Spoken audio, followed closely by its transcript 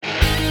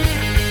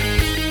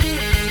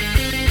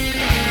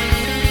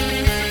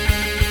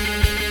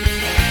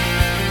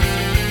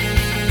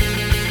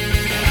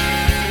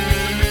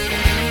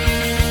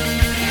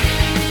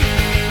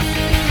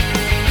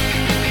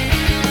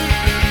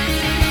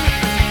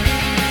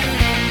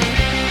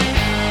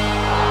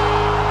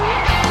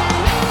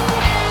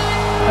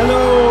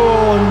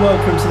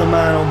welcome to the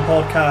Man On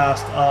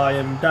podcast. I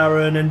am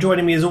Darren, and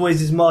joining me as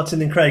always is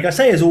Martin and Craig. I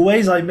say as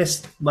always, I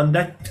missed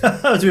Monday,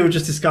 as we were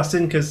just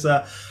discussing, because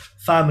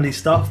family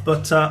stuff,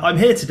 but I'm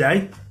here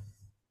today.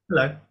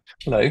 Hello.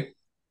 Hello,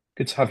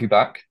 good to have you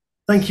back.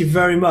 Thank you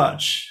very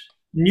much.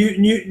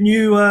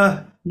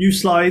 New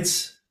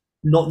slides,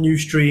 not new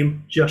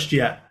stream just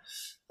yet,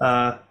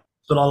 but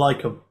I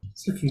like them.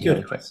 It's looking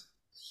good.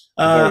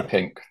 Very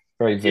pink,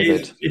 very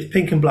vivid. It's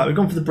pink and black. We've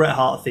gone for the Bret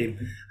Hart theme.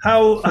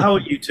 How are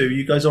you two?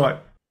 You guys all right?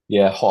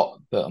 Yeah, hot,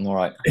 but I'm all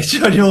right. It's, you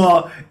know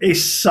what?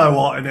 It's so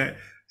hot in it.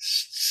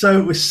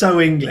 So we're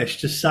so English.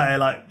 Just say it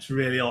like it's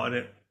really hot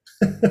in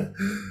it.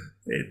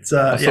 It's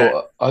I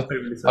yeah.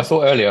 thought I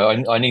thought earlier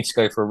I need to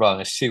go for a run.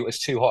 It's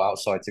too hot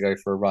outside to go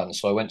for a run,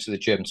 so I went to the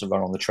gym to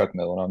run on the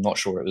treadmill, and I'm not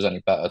sure it was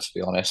any better, to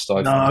be honest.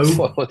 I No.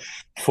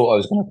 thought I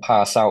was going to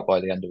pass out by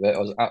the end of it. I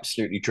was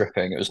absolutely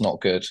dripping. It was not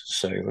good.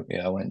 So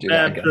yeah, I won't do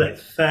that again.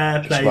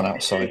 Fair Just play. run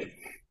outside.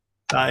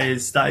 That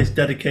is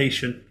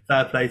dedication.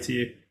 Fair play to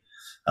you.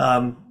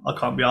 I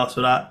can't be asked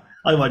for that.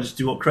 I might just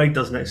do what Craig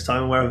does next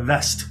time and wear a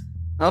vest.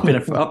 I've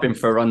been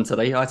for a run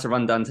today. I had to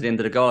run down to the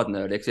end of the garden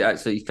earlier because it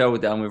actually fell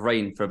down with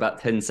rain for about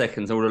 10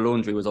 seconds. All the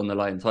laundry was on the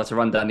line. So I had to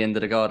run down the end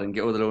of the garden,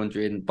 get all the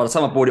laundry in. By the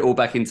time I brought it all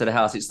back into the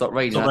house, it stopped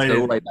raining. I had to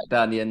go all the way back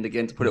down the end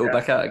again to put it all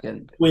back out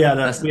again. We had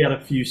a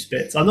few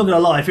spits. I'm not going to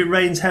lie. If it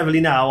rains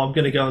heavily now, I'm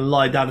going to go and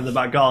lie down in the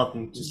back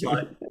garden. Just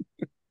like,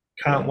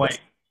 can't wait.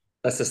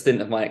 That's the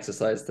stint of my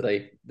exercise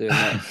today, doing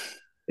that.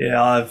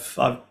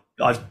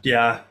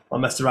 Yeah, I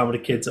messed around with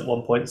the kids at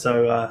one point,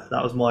 so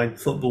that was mine.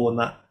 Football and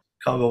that.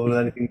 Can't go with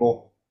anything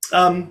more.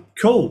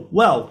 Cool.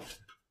 Well,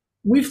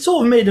 we've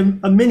sort of made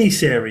a mini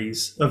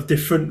series of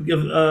different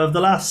of the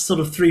last sort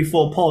of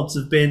 3-4 pods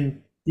have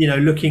been,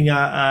 looking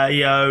at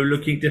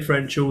looking at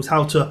differentials,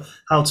 how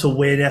to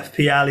win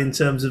FPL in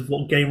terms of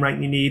what game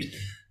rank you need,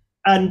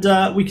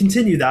 and we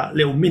continue that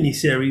little mini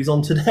series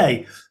on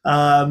today.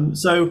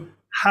 So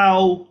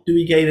how do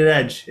we gain an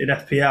edge in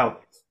FPL?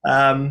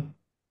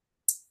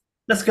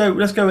 Let's go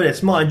with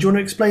this. Martin, do you want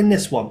to explain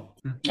this one?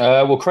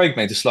 Well, Craig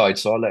made the slide,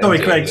 so I'll let him do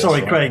this,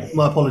 right? Craig.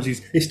 My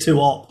apologies. It's too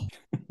hot.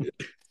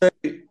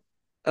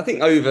 I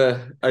think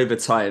over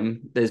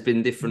time, there's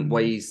been different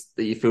ways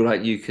that you feel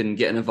like you can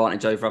get an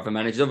advantage over other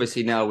managers.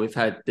 Obviously, now we've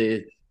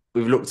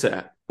looked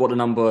at what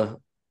the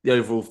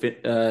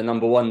overall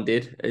number one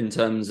did in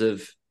terms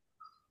of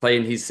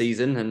playing his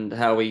season and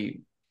how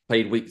he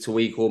played week to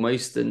week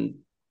almost, and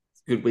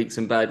good weeks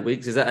and bad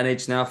weeks. Is that an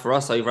edge now for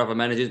us over other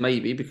managers?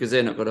 Maybe, because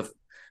they're not going to.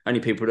 Only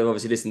people that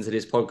obviously listen to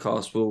this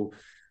podcast will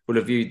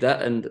have viewed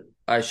that, and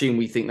I assume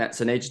we think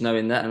that's an edge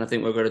knowing that, and I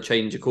think we're going to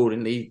change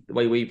accordingly the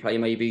way we play,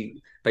 maybe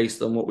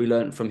based on what we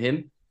learned from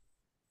him.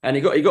 And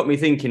it got me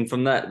thinking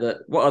from that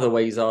what other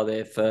ways are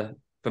there for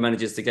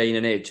managers to gain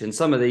an edge? And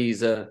some of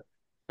these are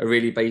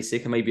really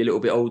basic and maybe a little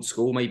bit old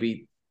school,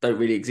 maybe don't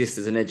really exist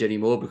as an edge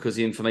anymore because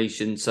the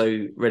information's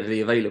so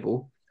readily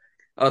available.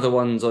 Other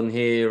ones on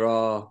here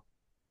are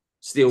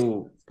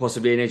still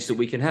possibly an edge that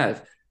we can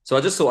have. So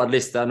I just thought I'd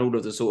list down all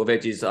of the sort of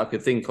edges that I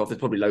could think of. There's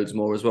probably loads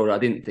more as well that I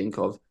didn't think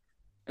of,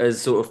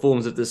 as sort of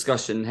forms of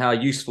discussion, how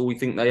useful we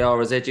think they are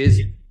as edges,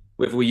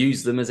 whether we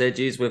use them as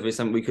edges, whether it's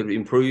something we could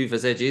improve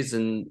as edges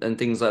and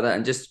things like that,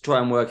 and just try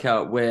and work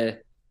out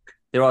where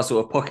there are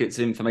sort of pockets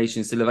of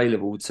information still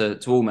available to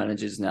all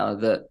managers now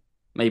that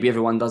maybe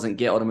everyone doesn't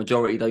get or the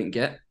majority don't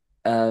get.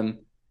 So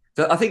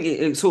I think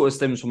it sort of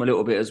stems from a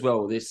little bit as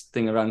well, this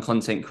thing around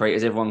content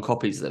creators, everyone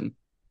copies them.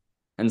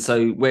 And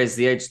so where's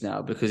the edge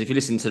now? Because if you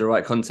listen to the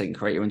right content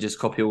creator and just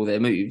copy all their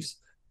moves,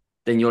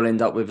 then you'll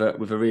end up with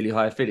a really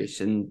high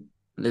finish. And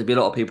there'll be a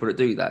lot of people that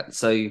do that.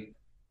 So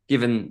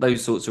given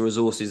those sorts of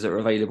resources that are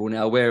available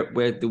now,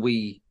 where do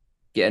we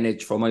get an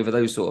edge from over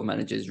those sort of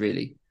managers,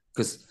 really?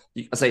 Because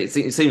I say it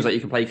seems like you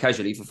can play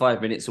casually for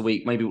 5 minutes a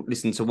week, maybe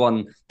listen to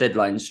one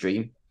deadline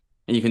stream,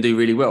 and you can do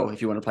really well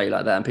if you want to play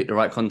like that and pick the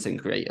right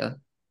content creator.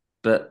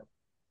 But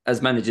as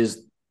managers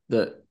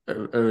that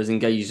are as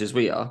engaged as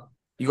we are,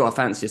 you've got to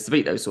fancy us to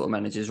beat those sort of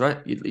managers, right?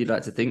 You'd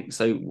like to think.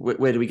 So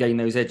where do we gain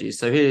those edges?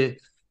 So here,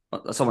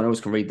 someone else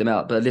can read them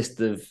out, but a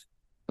list of,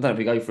 I don't know if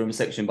we go through them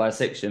section by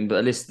section, but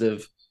a list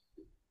of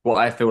what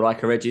I feel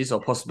like are edges or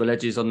possible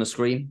edges on the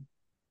screen.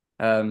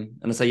 And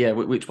I say, yeah,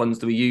 which ones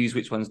do we use?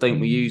 Which ones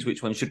don't we use?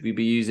 Which ones should we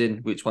be using?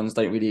 Which ones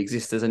don't really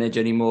exist as an edge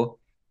anymore?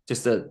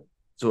 Just a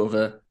sort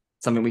of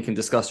something we can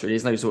discuss, really.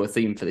 There's no sort of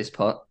theme for this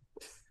part.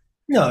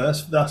 No,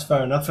 that's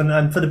fair enough.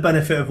 And for the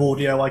benefit of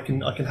audio, I can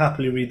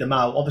happily read them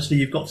out. Obviously,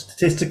 you've got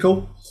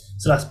statistical,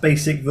 so that's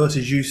basic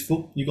versus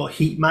useful. You've got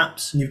heat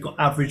maps and you've got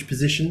average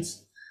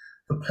positions.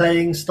 For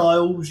playing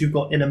styles, you've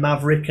got inner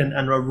maverick and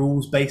a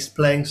rules-based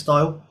playing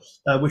style,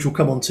 which we'll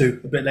come on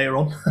to a bit later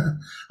on.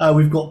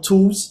 We've got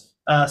tools,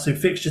 so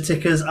fixture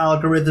tickers,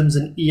 algorithms,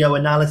 and EO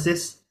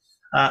analysis.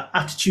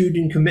 Attitude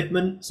and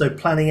commitment, so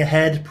planning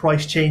ahead,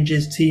 price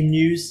changes, team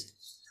news.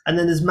 And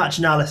then there's match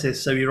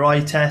analysis, so your eye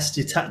test,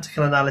 your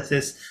tactical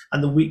analysis,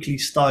 and the weekly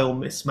style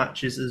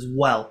mismatches as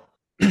well.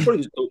 Probably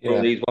just talk through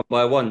all these one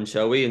by one,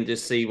 shall we? And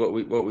just see what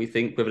we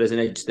think, whether there's an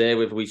edge there,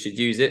 whether we should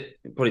use it.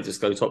 Probably just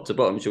go top to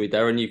bottom, shall we,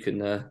 Darren?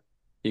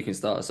 You can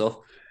start us off.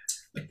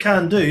 It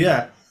can do,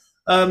 yeah.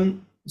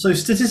 So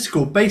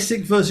statistical,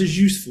 basic versus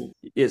useful.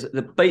 Yes,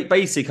 the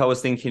basic I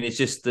was thinking is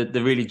just the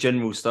really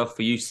general stuff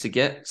we used to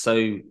get.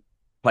 So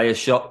player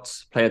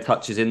shots, player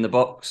touches in the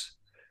box,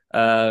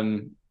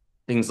 um,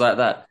 things like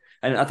that.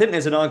 And I think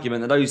there's an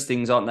argument that those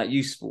things aren't that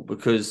useful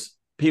because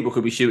people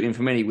could be shooting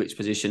from any which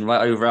position,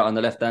 right over out on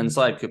the left hand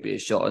side could be a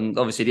shot. And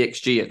obviously the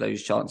XG of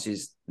those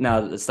chances, now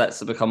that the stats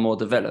have become more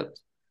developed,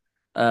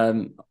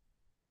 um,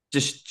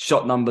 just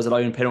shot numbers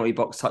alone, penalty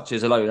box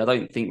touches alone, I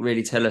don't think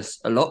really tell us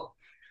a lot.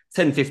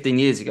 10, 15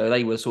 years ago,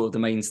 they were sort of the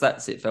main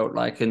stats, it felt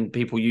like, and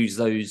people use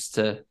those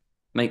to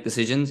make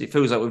decisions. It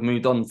feels like we've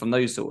moved on from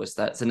those sort of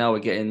stats, and now we're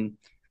getting,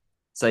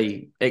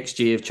 say,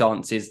 XG of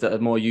chances that are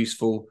more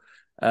useful.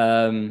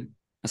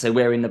 I say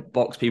where in the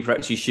box people are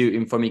actually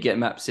shooting from. You get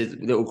maps,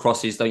 little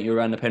crosses, don't you,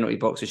 around the penalty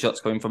box, the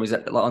shots coming from. Is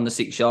that like on the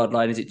 6 yard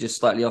line? Is it just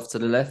slightly off to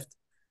the left?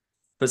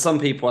 But some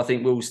people, I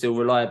think, will still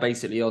rely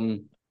basically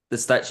on the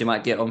stats you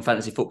might get on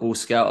Fantasy Football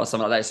Scout or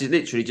something like that. It's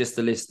literally just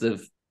a list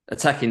of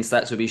attacking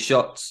stats would be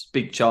shots,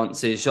 big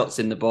chances, shots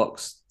in the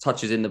box,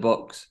 touches in the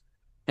box.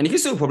 And you can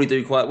still probably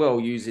do quite well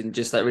using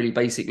just that really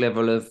basic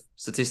level of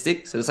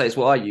statistics. So I say it's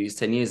what I used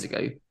 10 years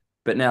ago.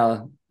 But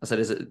now, I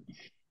said,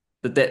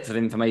 the depth of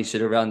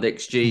information around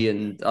XG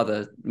and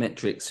other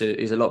metrics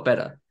is a lot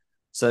better.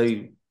 So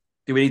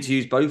do we need to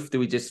use both? Do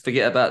we just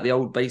forget about the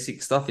old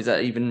basic stuff? Is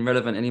that even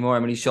relevant anymore?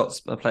 How many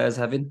shots are players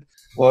having?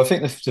 Well, I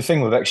think the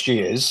thing with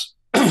XG is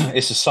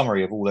it's a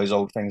summary of all those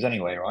old things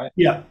anyway, right?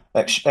 Yeah.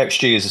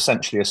 XG is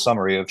essentially a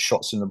summary of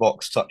shots in the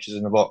box, touches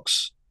in the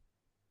box,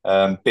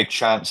 big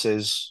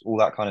chances, all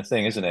that kind of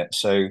thing, isn't it?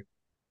 So I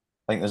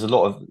think there's a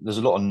lot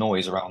of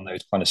noise around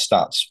those kind of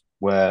stats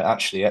where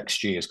actually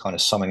XG is kind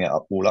of summing it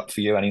up all up for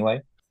you anyway.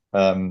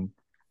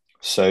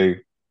 So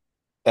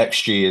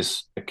XG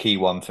is a key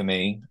one for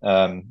me,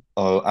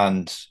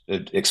 and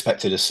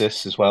expected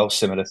assists as well,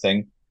 similar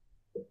thing.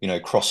 You know,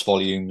 cross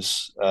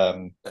volumes,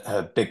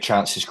 big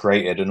chances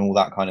created, and all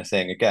that kind of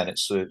thing. Again,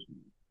 it's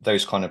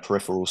those kind of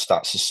peripheral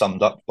stats are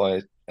summed up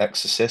by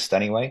X assist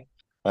anyway.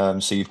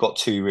 So you've got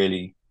two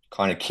really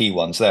kind of key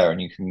ones there,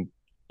 and you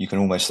can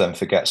almost then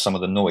forget some of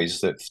the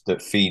noise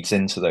that feeds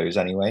into those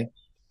anyway.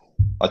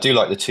 I do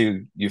like the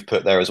two you've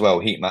put there as well,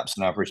 heat maps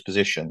and average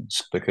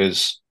positions,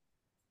 because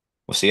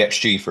obviously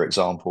XG, for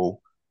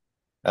example,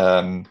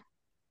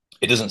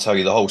 it doesn't tell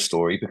you the whole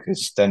story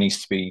because there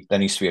needs to be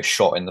a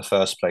shot in the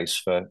first place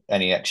for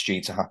any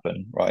XG to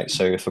happen, right?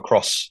 So if a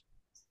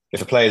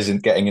player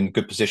isn't getting in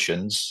good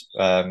positions,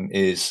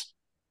 is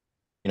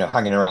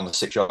hanging around the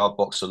 6 yard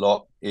box a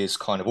lot, is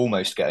kind of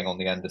almost getting on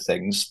the end of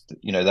things.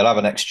 They'll have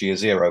an XG of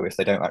 0 if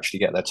they don't actually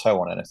get their toe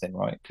on anything,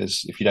 right?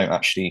 Because if you don't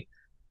actually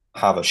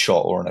have a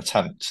shot or an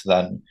attempt,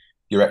 then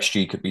your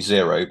XG could be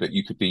 0, but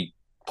you could be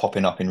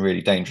popping up in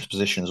really dangerous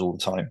positions all the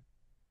time.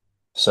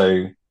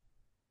 So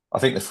I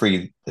think the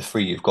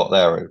three you've got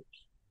there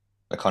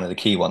are kind of the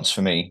key ones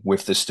for me,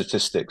 with the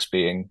statistics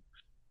being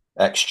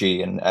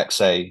XG and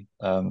XA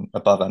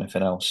above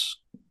anything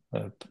else,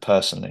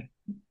 personally.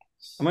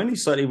 I'm only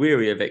slightly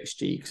weary of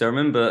XG because I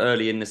remember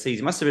early in the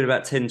season, it must have been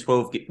about 10,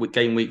 12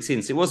 game weeks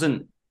in. So it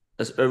wasn't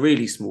a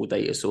really small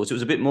data source. It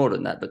was a bit more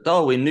than that. But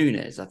Darwin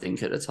Núñez, I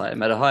think at the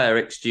time, had a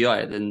higher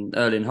XGI than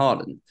Erling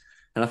Haaland.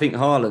 And I think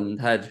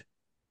Haaland had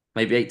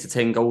maybe 8 to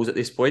 10 goals at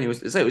this point. It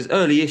was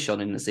early-ish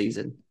on in the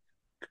season.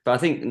 But I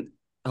think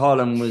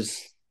Haaland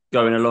was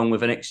going along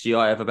with an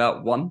XGI of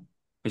about 1,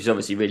 which is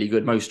obviously really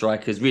good. Most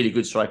really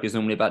good strikers,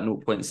 normally about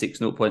 0.6,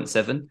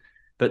 0.7.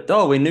 But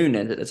Darwin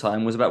Núñez at the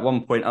time was about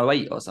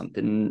 1.08 or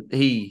something.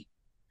 He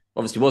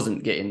obviously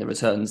wasn't getting the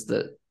returns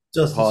that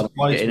Haaland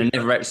was getting and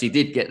never actually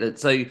did get that.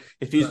 So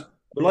if you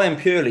relying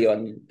purely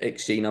on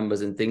XG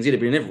numbers and things, he'd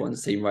have been in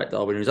everyone's team, right,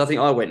 Darwin? I think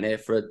I went there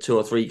for 2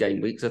 or 3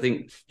 game weeks. I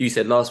think you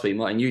said last week,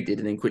 Martin, you did,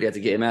 and then quickly had to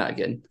get him out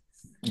again.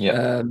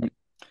 Yeah.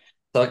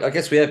 So I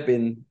guess we have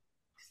been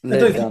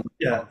led down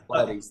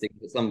by these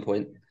things at some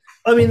point.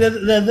 I mean, they're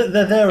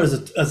there as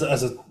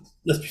a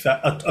let's be fair,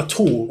 a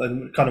tool,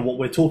 and kind of what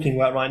we're talking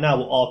about right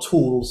now are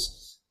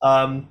tools.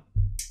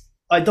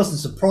 It doesn't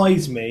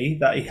surprise me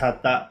that he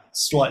had that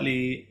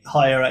slightly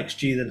higher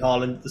XG than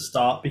Haaland at the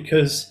start,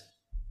 because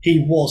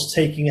he was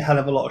taking a hell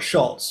of a lot of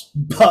shots,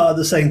 but at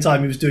the same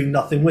time he was doing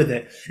nothing with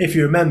it. If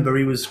you remember,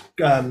 he was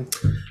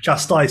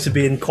chastised for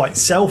being quite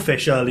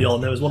selfish early on.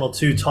 There was 1 or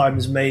 2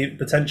 times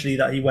potentially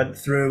that he went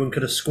through and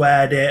could have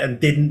squared it and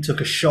didn't,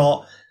 took a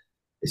shot.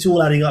 It's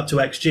all adding up to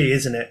XG,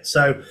 isn't it?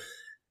 So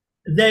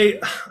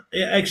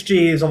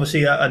XG is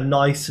obviously a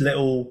nice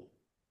little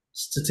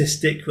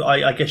statistic.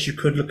 I guess you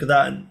could look at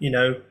that,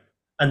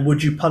 and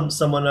would you punt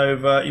someone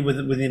over with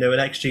an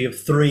XG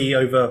of 3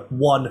 over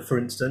 1, for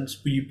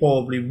instance? You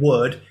probably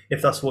would,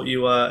 if that's what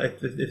you were,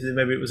 if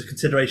maybe it was a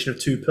consideration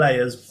of 2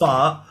 players.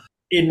 But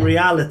in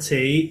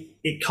reality,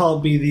 it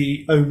can't be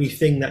the only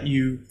thing that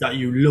you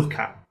look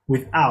at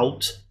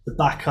without the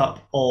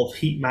backup of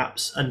heat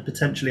maps and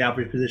potentially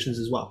average positions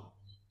as well.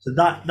 So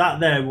that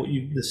there,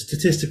 the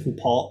statistical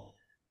part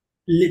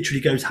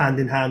literally goes hand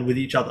in hand with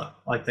each other,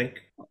 I think.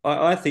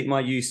 I think my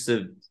use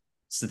of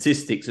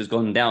statistics has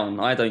gone down.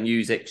 I don't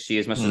use XG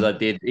as much as I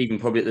did, even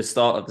probably at the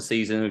start of the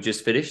season we've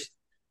just finished.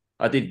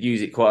 I did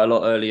use it quite a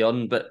lot early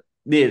on, but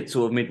near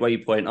sort of midway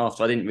point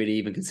after, I didn't really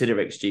even consider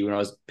XG when I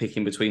was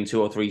picking between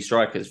 2 or 3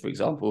 strikers, for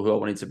example, who I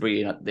wanted to bring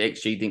in. The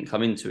XG didn't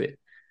come into it.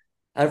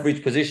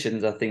 Average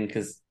positions, I think,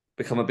 has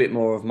become a bit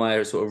more of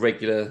my sort of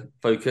regular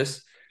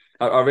focus.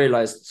 I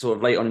realised sort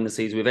of late on in the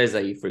season with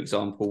Eze, for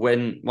example,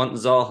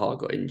 once Zaha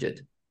got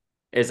injured,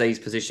 Eze's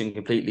position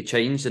completely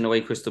changed and the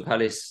way Crystal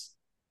Palace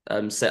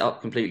set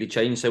up completely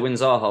changed. So when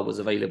Zaha was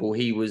available,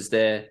 he was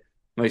their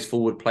most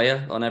forward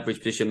player on average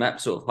position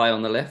map, sort of high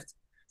on the left.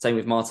 Same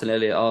with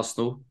Martinelli at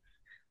Arsenal.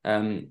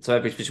 So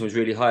average position was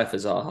really high for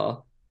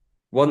Zaha.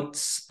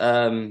 Once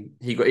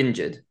he got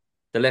injured,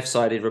 the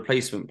left-sided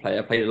replacement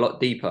player played a lot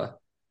deeper.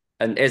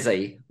 And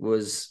Eze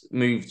was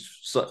moved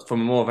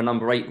from more of a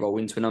number 8 role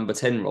into a number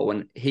 10 role,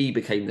 and he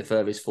became the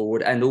furthest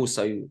forward and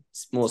also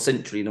more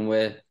centrally than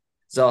where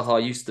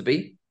Zaha used to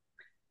be.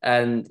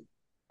 And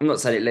I'm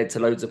not saying it led to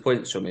loads of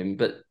points from him,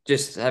 but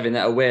just having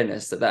that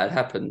awareness that had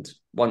happened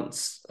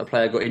once a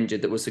player got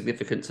injured that was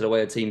significant to the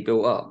way a team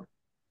built up,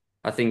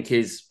 I think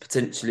is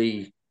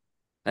potentially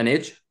an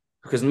edge,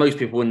 because most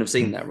people wouldn't have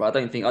seen that, right?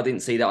 I didn't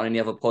see that on any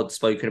other pod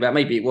spoken about.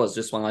 Maybe it was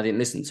just one I didn't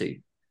listen to,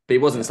 but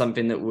it wasn't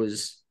something that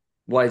was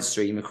wide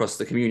stream across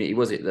the community,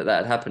 was it, that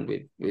had happened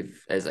with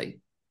Eze?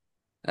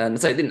 And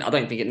so I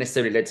don't think it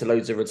necessarily led to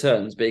loads of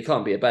returns, but it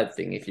can't be a bad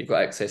thing if you've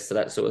got access to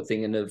that sort of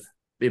thing and have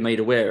been made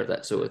aware of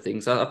that sort of thing.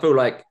 So I feel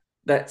like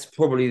that's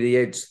probably the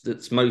edge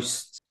that's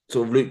most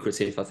sort of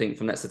lucrative, I think,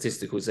 from that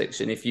statistical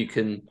section. If you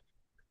can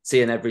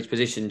see an average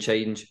position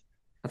change,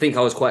 I think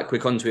I was quite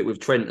quick onto it with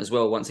Trent as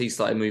well. Once he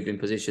started moving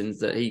positions,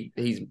 that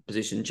his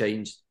position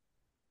changed.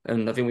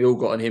 And I think we all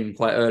got on him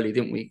quite early,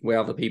 didn't we? Where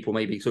other people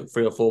maybe took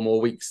 3 or 4 more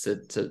weeks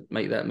to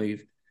make that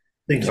move.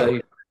 So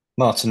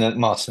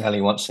Martinelli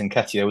once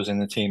Nketiah was in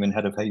the team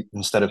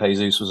instead of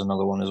Jesus was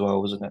another one as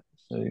well, wasn't it?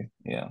 So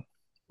yeah.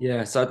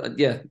 Yeah, so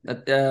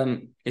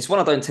it's one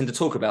I don't tend to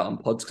talk about on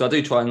pods, because I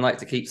do try and like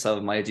to keep some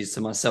of my edges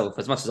to myself,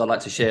 as much as I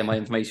like to share my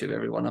information with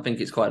everyone. I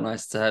think it's quite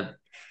nice to have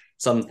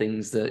some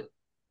things that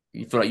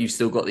you feel like you've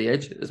still got the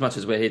edge, as much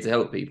as we're here to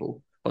help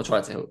people or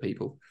try to help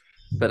people.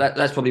 But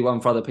that's probably one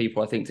for other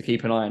people, I think, to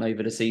keep an eye on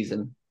over the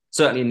season.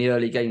 Certainly in the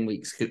early game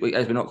weeks, as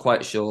we're not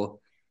quite sure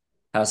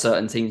how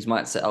certain teams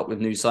might set up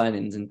with new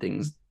signings and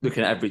things.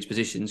 Looking at average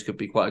positions could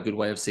be quite a good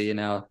way of seeing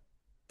how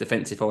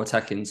defensive or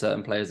attacking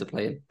certain players are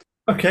playing.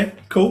 Okay,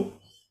 cool.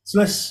 So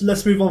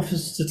let's move on from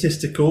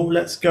statistical.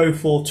 Let's go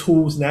for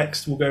tools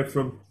next. We'll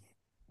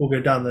go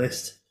down the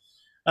list.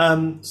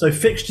 So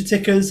fixture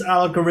tickers,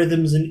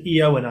 algorithms, and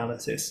EO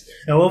analysis.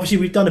 Now, obviously,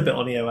 we've done a bit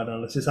on EO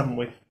analysis, haven't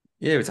we?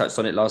 Yeah, we touched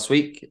on it last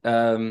week.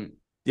 The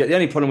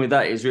only problem with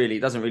that is really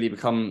it doesn't really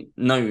become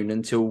known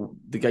until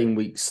the game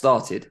week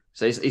started.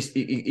 So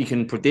you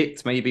can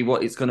predict maybe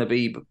what it's going to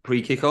be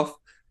pre-kickoff,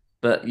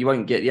 but you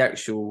won't get the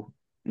actual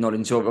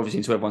knowledge until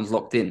everyone's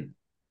locked in.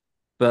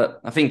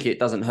 But I think it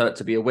doesn't hurt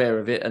to be aware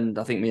of it. And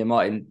I think me and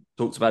Martin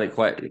talked about it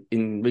quite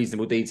in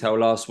reasonable detail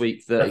last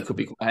week, that it could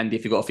be quite handy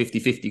if you've got a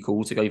 50-50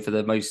 call to go for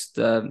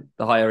the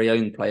higher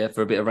owned player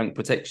for a bit of rank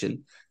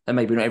protection. And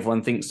maybe not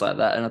everyone thinks like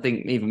that. And I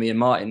think even me and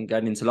Martin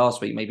going into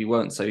last week maybe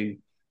weren't so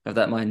of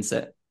that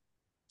mindset.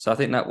 So I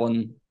think that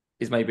one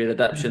is maybe an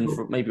adaptation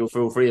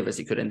for all 3 of us.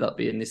 It could end up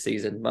being this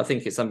season. But I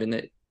think it's something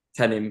that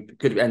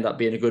could end up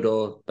being a good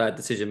or bad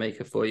decision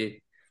maker for you.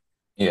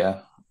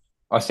 Yeah,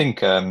 I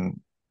think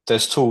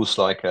there's tools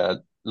like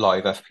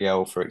Live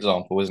FPL, for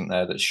example, isn't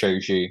there, that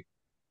shows you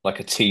like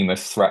a team of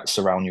threats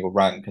around your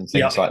rank and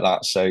things like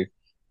that. So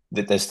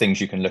there's things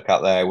you can look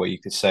at there where you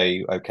could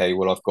say, okay,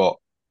 well, I've got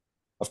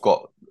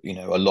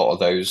a lot of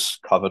those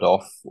covered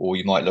off, or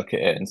you might look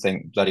at it and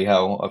think, bloody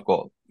hell, I've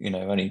got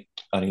only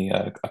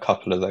a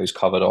couple of those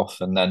covered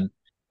off. And then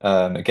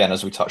again,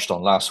 as we touched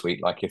on last week,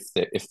 like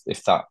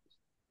if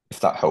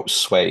that helps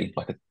sway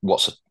like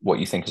what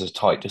you think is a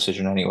tight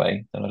decision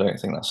anyway, then I don't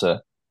think that's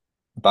a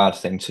bad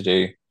thing to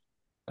do.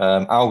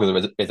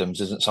 Algorithms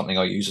isn't something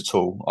I use at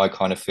all. I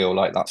kind of feel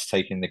like that's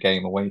taking the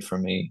game away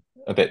from me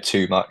a bit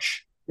too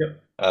much.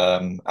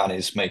 And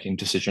is making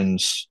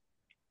decisions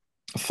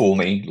for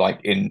me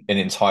like in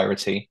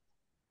entirety.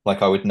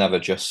 Like I would never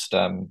just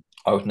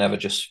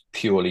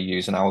purely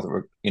use an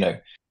algorithm,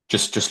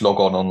 just log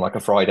on like a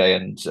Friday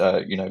and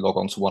log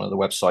on to one of the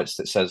websites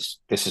that says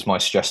this is my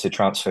suggested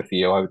transfer for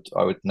you.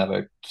 I would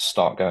never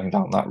start going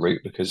down that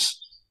route, because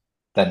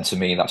then to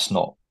me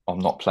I'm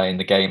not playing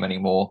the game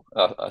anymore.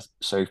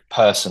 So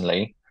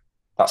personally,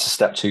 that's a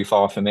step too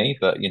far for me.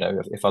 But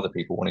if other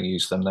people want to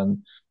use them,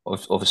 then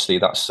obviously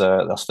that's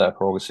their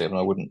prerogative, and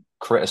I wouldn't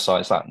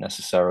criticize that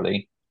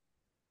necessarily.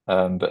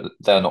 But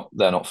they're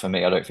not for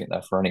me. I don't think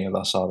they're for any of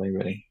us, are they?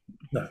 Really?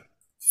 No.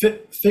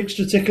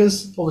 Fixture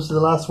tickers, obviously the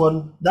last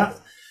one.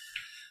 That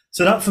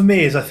for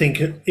me is, I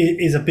think,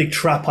 is a big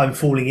trap I'm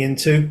falling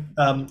into.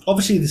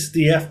 Obviously,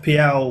 the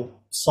FPL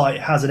site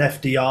has an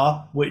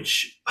FDR,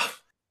 which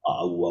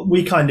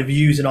we kind of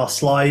use in our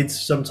slides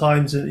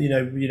sometimes.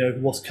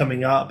 What's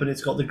coming up, and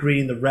it's got the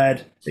green, the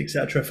red,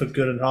 etc. for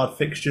good and hard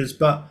fixtures.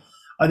 But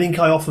I think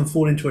I often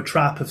fall into a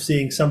trap of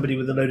seeing somebody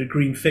with a load of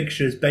green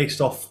fixtures based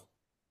off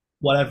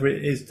whatever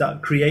it is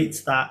that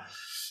creates that,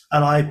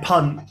 and I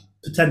punt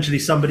potentially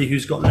somebody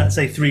who's got, let's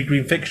say, 3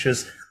 green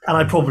fixtures, and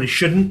I probably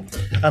shouldn't,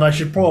 and I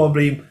should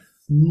probably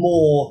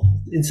more,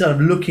 instead of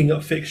looking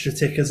at fixture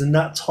tickers and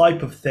that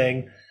type of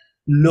thing,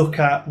 look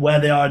at where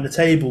they are in the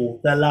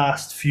table, their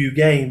last few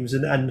games,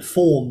 and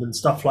form and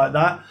stuff like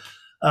that.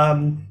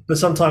 But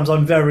sometimes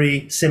I'm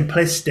very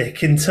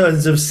simplistic in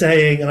terms of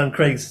saying, and I'm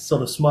Craig's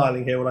sort of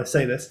smiling here when I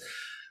say this,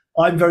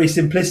 I'm very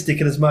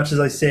simplistic in as much as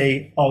I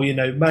say, oh,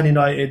 Man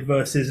United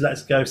versus,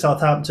 let's go,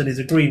 Southampton is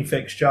a green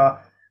fixture.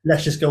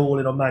 Let's just go all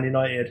in on Man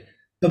United.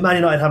 But Man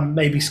United haven't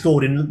maybe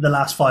scored in the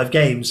last 5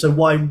 games. So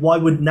why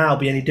would now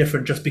be any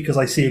different just because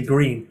I see a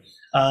green?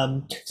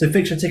 So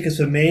fixture tickers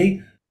for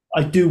me,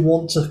 I do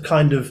want to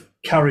kind of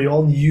carry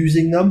on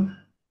using them,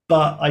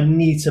 but I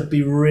need to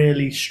be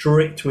really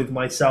strict with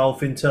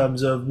myself in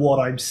terms of what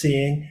I'm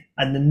seeing,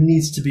 and there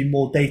needs to be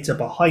more data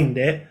behind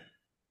it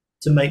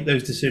to make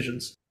those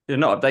decisions. They're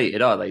not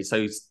updated, are they?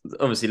 So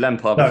obviously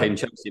Lampard became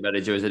Chelsea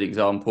manager as an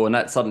example, and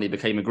that suddenly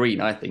became a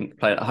green. I think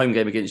playing a home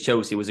game against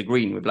Chelsea was a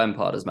green with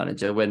Lampard as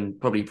manager, when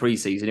probably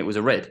pre-season it was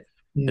a red.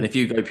 And if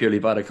you go purely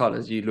by the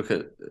colours, you look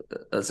at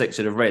a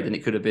section of red and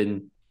it could have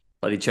been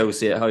like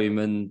Chelsea at home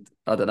and,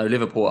 I don't know,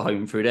 Liverpool at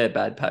home through their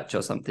bad patch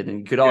or something. And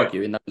you could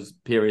argue in those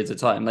periods of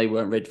time they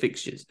weren't red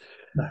fixtures.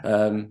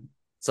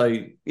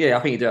 So yeah, I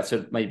think you do have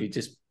to maybe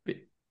just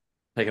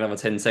take another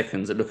 10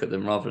 seconds and look at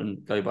them rather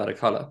than go by the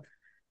colour.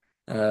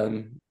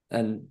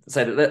 And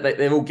say that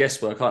they're all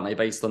guesswork, aren't they,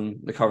 based on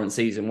the current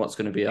season, what's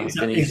going to be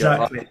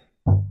exactly.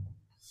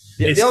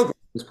 The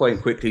algorithms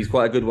point quickly is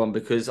quite a good one,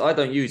 because I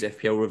don't use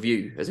FPL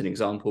Review as an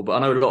example, but I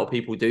know a lot of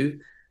people do,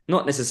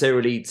 not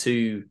necessarily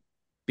to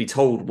be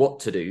told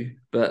what to do,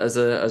 but as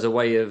a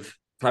way of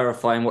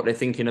clarifying what they're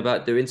thinking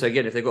about doing. So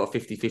again, if they've got a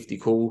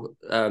 50-50 call,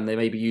 they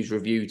maybe use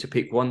Review to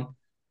pick one.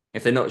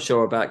 If they're not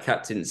sure about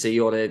captaincy,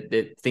 or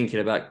they're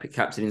thinking about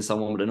captaining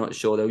someone but they're not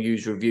sure, they'll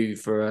use Review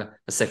for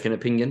a second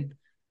opinion.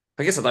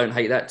 I guess I don't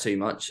hate that too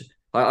much.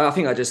 I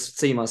think I just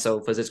see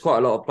myself as there's quite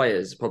a lot of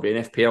players, probably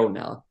in FPL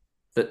now,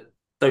 that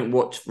don't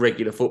watch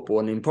regular football,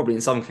 and probably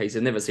in some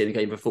cases never seen a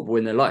game of football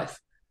in their life.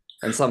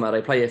 And somehow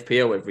they play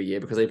FPL every year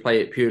because they play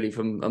it purely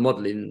from a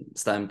modelling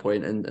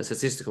standpoint and a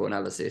statistical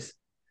analysis.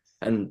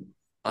 And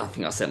I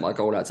think I set my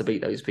goal out to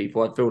beat those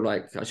people. I feel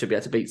like I should be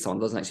able to beat someone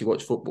who doesn't actually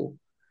watch football.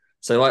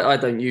 So I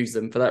don't use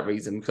them for that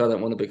reason, because I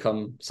don't want to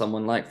become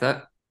someone like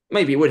that.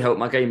 Maybe it would help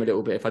my game a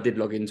little bit if I did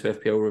log into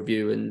FPL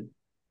Review and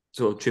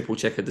sort of triple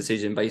check a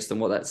decision based on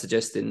what that's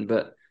suggesting.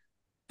 But I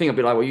think I'd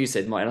be like what you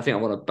said, Mike, and I think I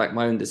want to back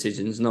my own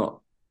decisions, not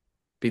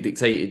be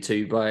dictated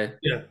to by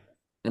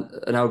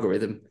an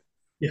algorithm.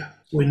 Yeah,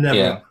 we never.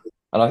 Yeah,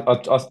 and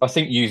I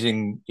think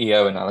using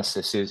EO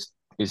analysis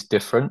is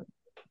different,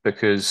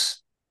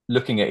 because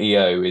looking at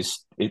EO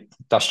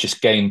that's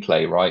just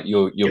gameplay, right?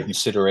 You're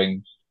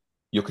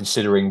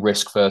considering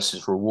risk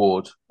versus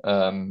reward.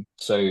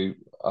 So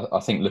I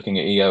think looking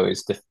at EO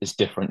is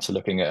different to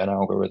looking at an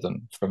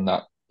algorithm from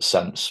that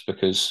sense,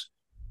 because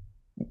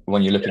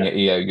when you're looking at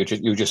EO,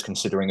 you're just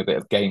considering a bit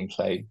of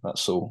gameplay.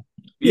 That's all.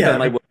 You don't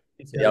know what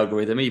the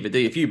algorithm either, do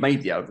you? If you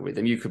made the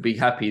algorithm, you could be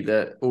happy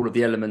that all of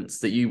the elements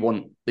that you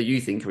want, that you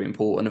think are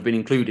important, have been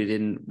included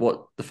in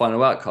what the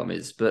final outcome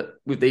is. But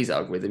with these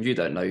algorithms, you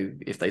don't know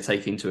if they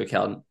take into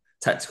account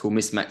tactical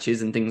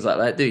mismatches and things like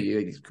that, do you?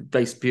 It's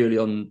based purely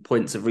on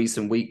points of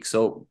recent weeks,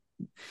 or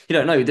you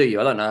don't know, do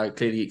you? I don't know how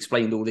clearly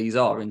explained all these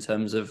are in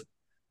terms of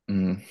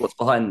what's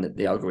behind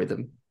the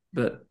algorithm,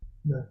 but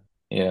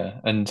yeah.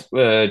 And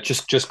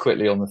just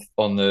quickly on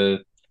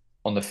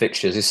the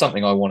fixtures is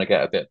something I want to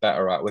get a bit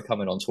better at. We're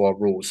coming on to our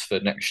rules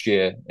for next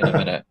year in a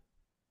minute,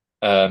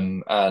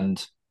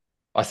 and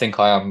I think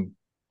I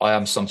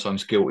am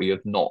sometimes guilty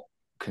of not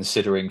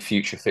considering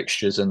future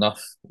fixtures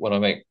enough when I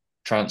make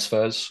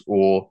transfers,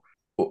 or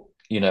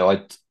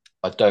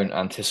I don't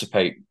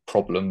anticipate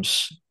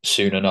problems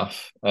soon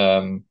enough.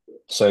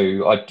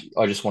 So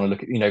I just want to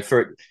look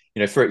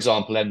at, for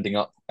example, ending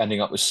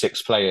up with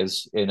 6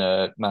 players in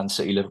a Man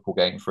City Liverpool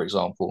game, for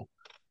example,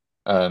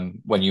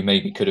 when you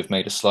maybe could have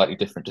made a slightly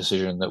different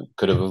decision that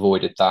could have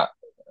avoided that.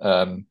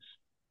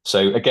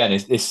 So again,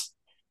 it's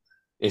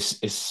those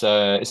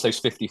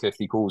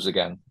 50-50 calls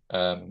again,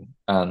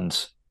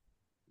 and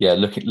yeah,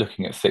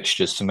 looking at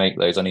fixtures to make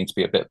those, I need to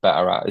be a bit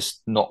better at.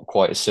 It's not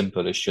quite as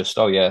simple as just,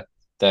 oh yeah,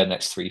 their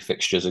next 3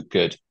 fixtures are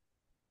good.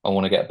 I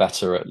want to get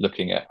better at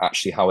looking at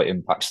actually how it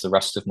impacts the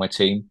rest of my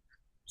team.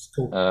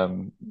 Cool.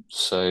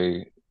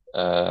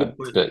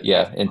 But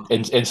yeah,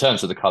 in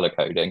terms of the color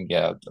coding,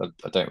 yeah,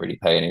 I don't really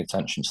pay any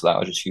attention to that.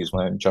 I just use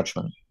my own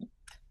judgment.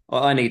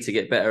 I need to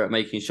get better at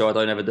making sure I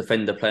don't have a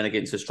defender playing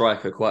against a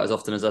striker quite as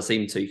often as I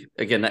seem to.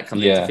 Again, that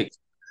comes into fix.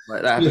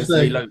 Like that happens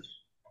to me loads.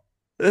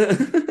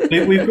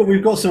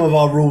 We've got some of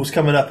our rules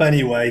coming up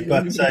anyway,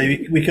 but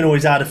we can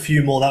always add a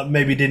few more that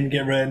maybe didn't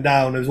get written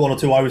down. There's 1 or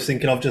 2 I was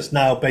thinking of just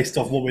now based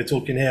off what we're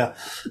talking here.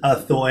 I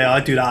thought, yeah,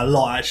 I do that a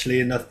lot actually,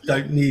 and I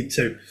don't need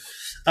to.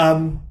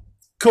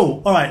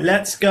 Cool. All right,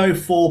 let's go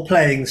for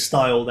playing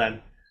style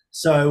then.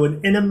 So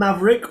an inner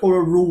maverick or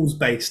a rules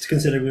based,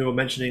 considering we were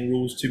mentioning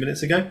rules 2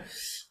 minutes ago.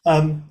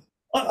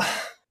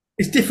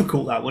 It's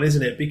difficult, that one,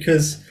 isn't it?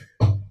 Because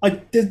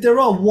there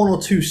are one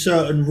or two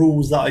certain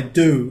rules that I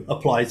do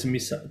apply to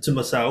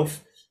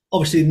myself.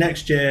 Obviously,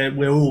 next year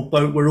we're all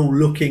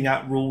looking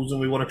at rules,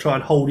 and we want to try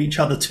and hold each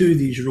other to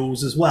these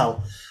rules as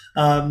well.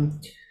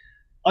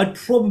 I'd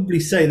probably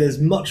say there's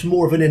much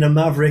more of an inner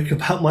maverick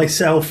about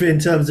myself in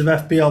terms of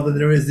FPL than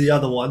there is the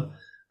other one.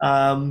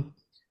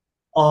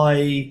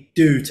 I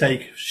do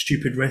take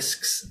stupid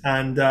risks,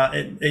 and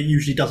it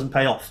usually doesn't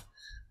pay off.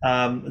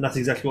 And that's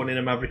exactly what an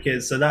inner maverick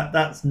is. So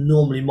that's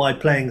normally my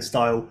playing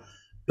style.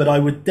 But I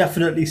would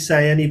definitely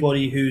say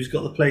anybody who's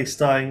got the play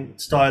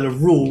style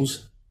of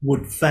rules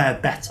would fare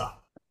better.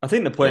 I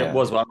think the point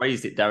was when I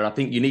raised it, Darren, I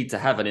think you need to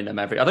have an inner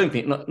maverick. I don't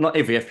think not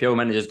every FPL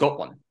manager's got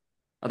one.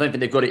 I don't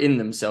think they've got it in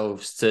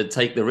themselves to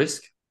take the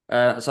risk.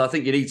 So I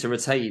think you need to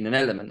retain an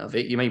element of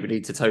it. You maybe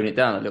need to tone it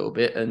down a little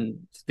bit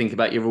and think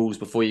about your rules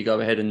before you go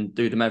ahead and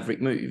do the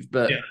maverick move.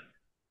 But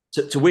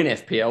to win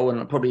FPL,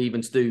 and probably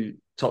even to do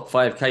top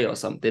 5k or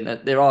something,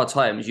 there are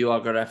times you are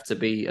going to have to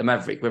be a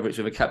maverick, whether it's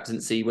with a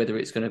captaincy, whether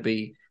it's going to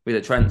be with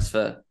a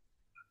transfer.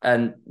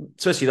 And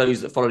especially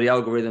those that follow the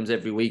algorithms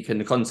every week and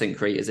the content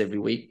creators every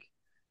week,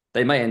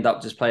 they may end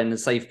up just playing the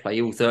safe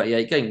play all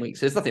 38 game weeks.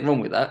 There's nothing wrong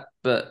with that,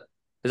 but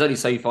there's only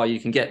so far you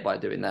can get by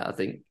doing that, I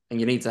think. And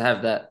you need to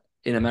have that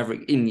inner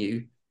maverick in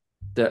you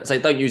that, say,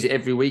 don't use it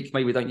every week.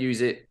 Maybe don't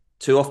use it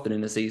too often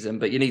in the season,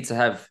 but you need to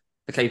have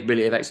the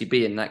capability of actually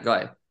being that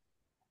guy.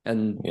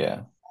 And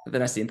then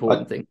that's the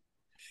important thing.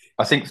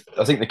 I think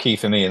the key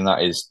for me in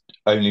that is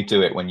only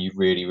do it when you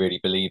really,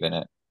 really believe in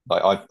it.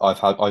 Like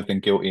I've been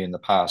guilty in the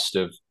past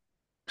of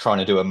trying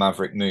to do a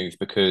maverick move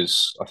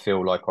because I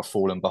feel like I've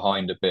fallen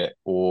behind a bit,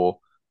 or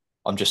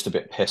I'm just a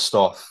bit pissed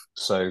off.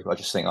 So I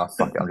just think, oh,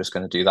 fuck it, I'm just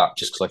going to do that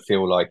just because I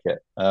feel like it.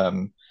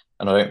 And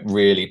I don't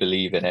really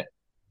believe in it.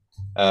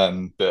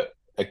 But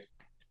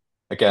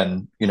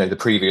again, the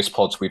previous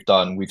pods we've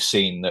done, we've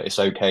seen that it's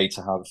okay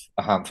to have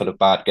a handful of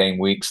bad game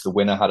weeks. The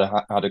winner had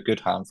a good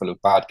handful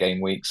of bad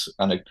game weeks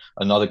and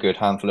another good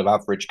handful of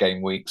average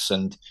game weeks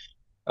and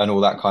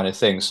all that kind of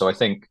thing. So I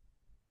think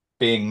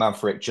being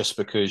maverick just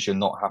because you're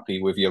not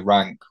happy with your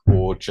rank,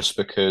 or just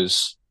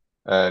because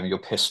you're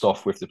pissed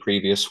off with the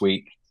previous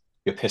week,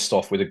 you're pissed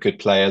off with a good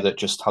player that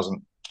just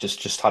hasn't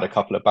just had a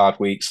couple of bad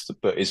weeks,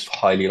 but is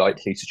highly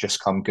likely to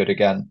just come good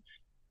again,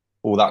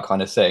 all that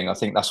kind of thing. I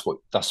think that's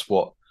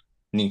what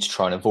you need to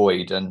try and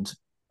avoid, and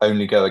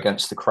only go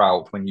against the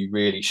crowd when you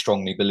really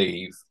strongly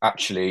believe,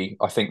 actually,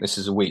 I think this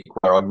is a week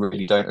where I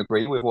really don't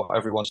agree with what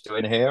everyone's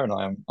doing here, and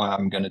I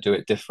am going to do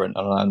it different,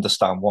 and I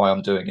understand why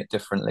I'm doing it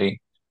differently.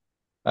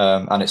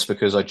 And it's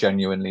because I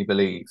genuinely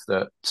believe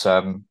that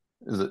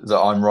that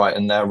I'm right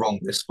and they're wrong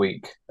this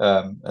week.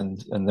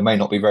 And there may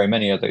not be very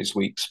many of those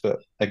weeks, but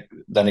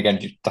then again,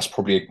 that's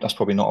probably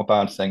not a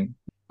bad thing.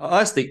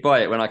 I stick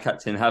by it when I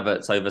captain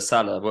Havertz over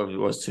Salah, whatever it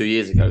was 2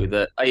 years ago,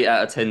 that 8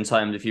 out of 10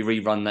 times, if you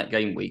rerun that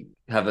game week,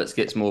 Havertz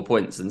gets more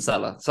points than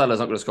Salah. Salah's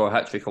not going to score a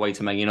hat-trick away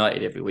to Man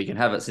United every week, and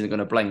Havertz isn't going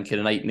to blank in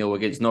an 8-0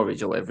 against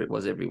Norwich or whatever it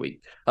was every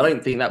week. I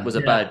don't think that was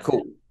a bad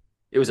call.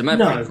 It was a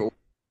maverick call,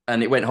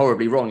 and it went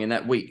horribly wrong in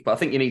that week. But I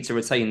think you need to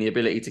retain the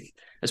ability to,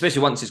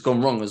 especially once it's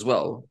gone wrong as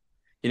well,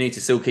 you need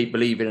to still keep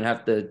believing and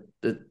have the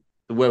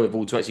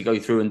wherewithal to actually go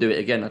through and do it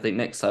again, I think,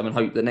 next time, and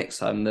hope that next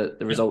time that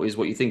the result is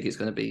what you think it's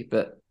going to be.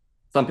 But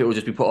some people will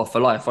just be put off for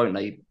life, won't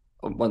they?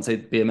 Once they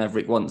be a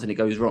maverick once and it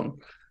goes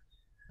wrong,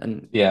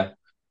 and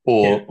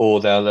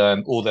or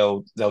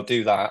they'll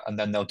do that and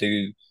then they'll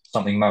do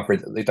something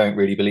maverick that they don't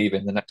really believe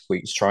in the next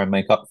week to try and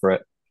make up for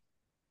it.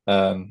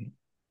 And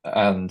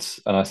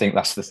I think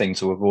that's the thing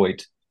to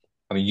avoid.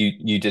 I mean,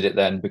 you did it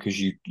then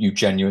because you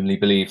genuinely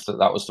believed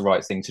that was the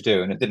right thing to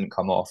do, and it didn't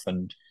come off,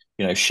 and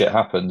shit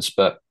happens.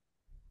 But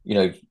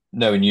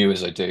knowing you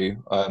as I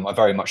do, I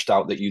very much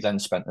doubt that you then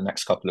spent the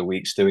next couple of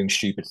weeks doing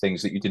stupid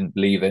things that you didn't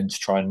believe in to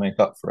try and make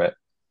up for it.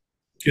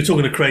 You're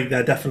talking to Craig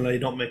there, definitely,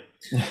 not me.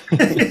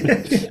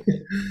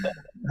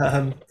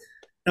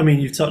 I mean,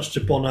 you've touched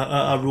upon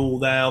a rule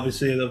there,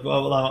 obviously,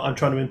 I'm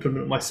trying to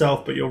implement it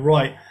myself, but you're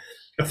right.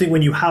 I think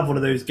when you have one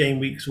of those game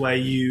weeks where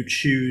you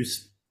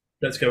choose,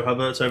 let's go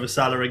Havertz over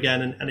Salah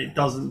again, and it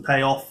doesn't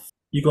pay off,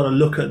 you've got to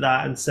look at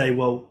that and say,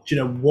 well,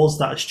 was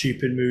that a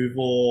stupid move?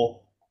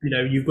 Or,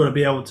 you've got to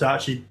be able to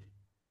actually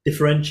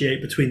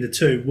differentiate between the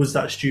two. Was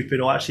that stupid,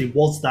 or actually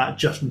was that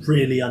just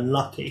really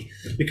unlucky?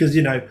 Because,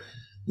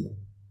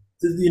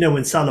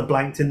 when Salah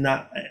blanked in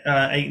that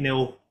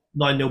 8-0,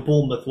 9-0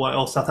 Bournemouth,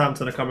 or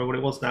Southampton, I can't remember what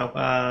it was now.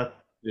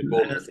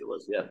 Bournemouth it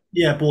was, yeah.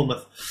 Yeah,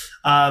 Bournemouth.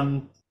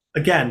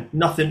 Again,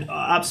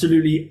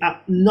 absolutely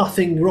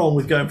nothing wrong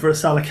with going for a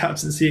Salah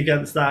captaincy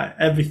against that.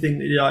 Everything,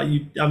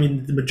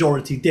 the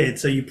majority did,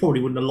 so you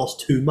probably wouldn't have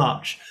lost too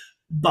much.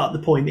 But the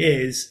point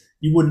is,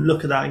 you wouldn't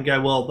look at that and go,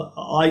 well,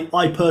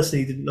 I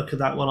personally didn't look at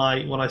that when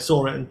I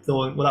saw it and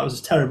thought, well, that was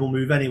a terrible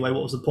move anyway.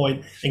 What was the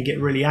point? And get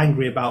really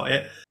angry about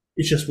it.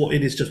 It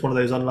is just one of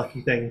those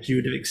unlucky things. You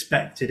would have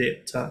expected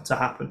it to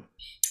happen.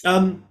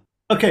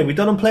 Okay, we're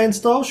done on playing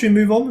style. Should we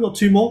move on? We've got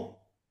 2 more.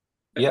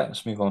 Yeah,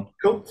 let's move on.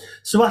 Cool.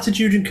 So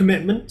attitude and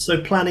commitment.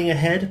 So planning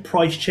ahead,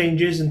 price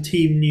changes, and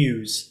team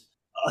news.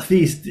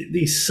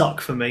 These suck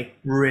for me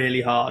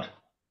really hard.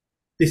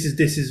 This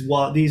is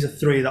what these are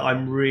three that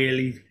I'm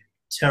really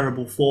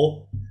terrible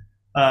for.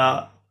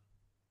 Uh,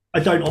 I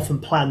don't often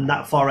plan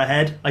that far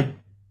ahead.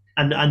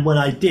 And when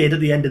I did at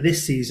the end of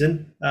this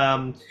season,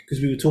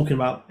 because we were talking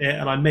about it,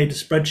 and I made a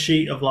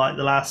spreadsheet of like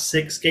the last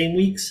 6 game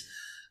weeks.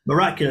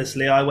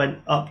 Miraculously, I went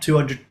up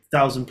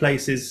 200,000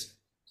 places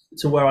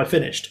to where I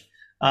finished.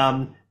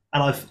 And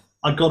I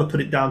got to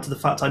put it down to the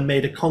fact I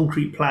made a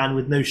concrete plan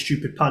with no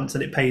stupid punts,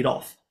 and it paid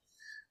off.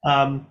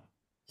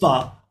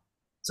 But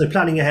so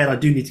planning ahead, I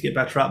do need to get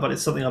better at, but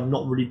it's something I've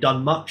not really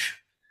done much.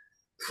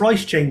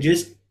 Price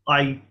changes,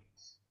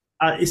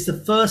 it's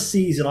the first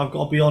season, I've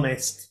got to be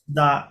honest,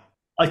 that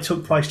I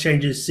took price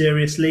changes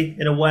seriously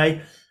in a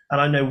way. And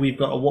I know we've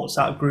got a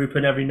WhatsApp group,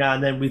 and every now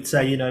and then we'd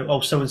say,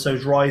 oh, so and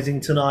so's rising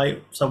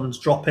tonight, someone's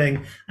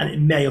dropping, and it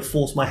may have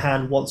forced my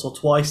hand once or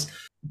twice.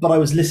 But I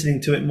was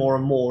listening to it more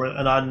and more,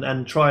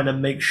 and trying to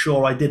make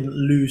sure I didn't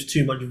lose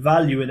too much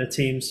value in a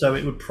team, so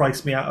it would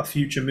price me out of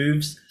future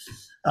moves.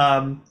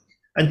 And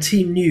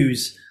team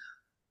news,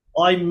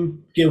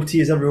 I'm guilty,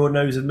 as everyone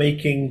knows, of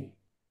making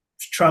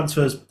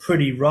transfers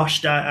pretty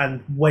rushed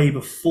and way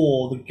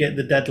before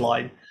the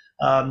deadline.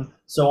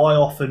 So I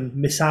often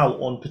miss out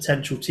on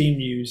potential team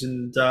news,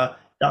 and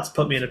that's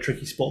put me in a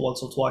tricky spot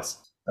once or twice.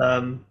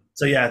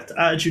 So yeah,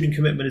 attitude and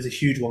commitment is a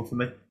huge one for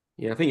me.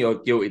 Yeah, I think you're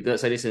guilty.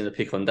 Let's say this isn't a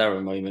pick on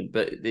Darren moment,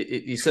 but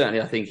you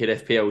certainly, I think, in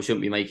FPL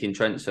shouldn't be making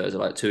transfers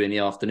at like 2 in the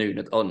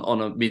afternoon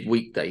on a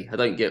midweek day. I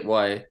don't get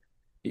why.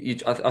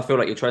 I feel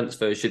like your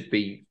transfers should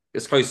be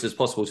as close as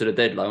possible to the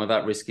deadline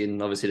without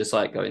risking, obviously, the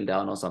site going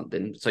down or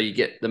something. So you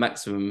get the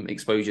maximum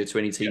exposure to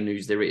any team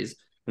news there is.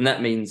 And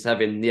that means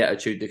having the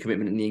attitude, the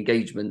commitment, and the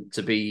engagement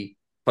to be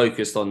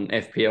focused on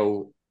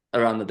FPL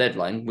around the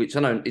deadline, which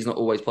I know is not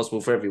always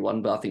possible for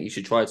everyone, but I think you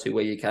should try to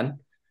where you can.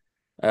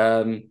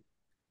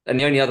 And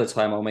the only other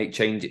time I'll make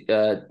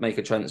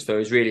a transfer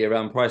is really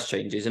around price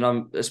changes. And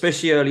I'm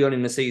especially early on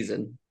in the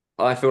season,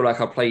 I feel like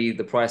I play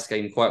the price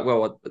game quite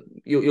well.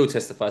 You'll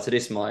testify to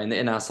this, Mine,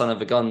 in our Son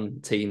of a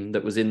Gun team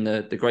that was in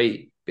the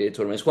Great Beer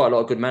tournament. There's quite a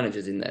lot of good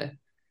managers in there.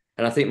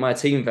 And I think my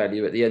team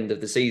value at the end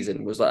of the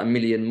season was like 1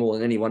 million more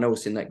than anyone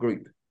else in that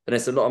group. And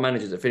there's a lot of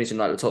managers that finish in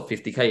like the top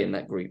 50k in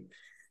that group.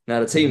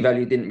 Now, the team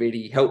value didn't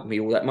really help me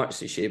all that much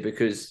this year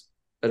because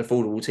an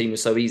affordable team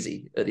was so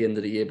easy at the end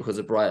of the year because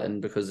of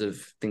Brighton, because of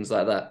things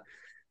like that.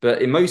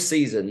 But in most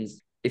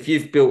seasons, if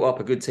you've built up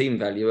a good team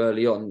value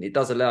early on, it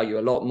does allow you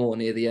a lot more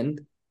near the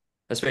end,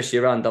 especially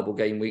around double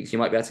game weeks. You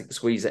might be able to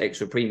squeeze an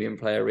extra premium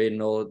player in,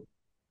 or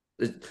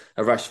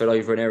a Rashford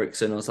over an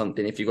Eriksen or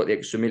something if you've got the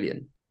extra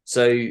million.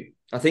 So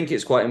I think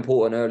it's quite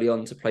important early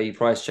on to play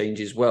price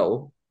changes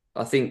well.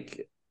 I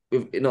think,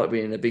 with it not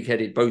being in a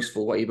big-headed,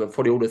 boastful way, but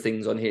probably all the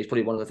things on here is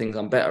probably one of the things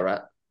I'm better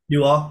at.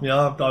 You are,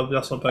 yeah.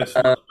 That's what both.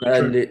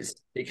 And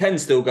it can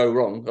still go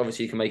wrong.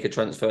 Obviously, you can make a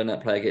transfer and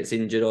that player gets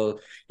injured, or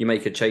you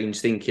make a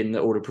change thinking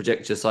that all the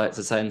projector sites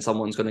are saying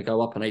someone's going to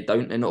go up and they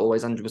don't. They're not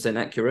always 100%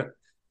 accurate.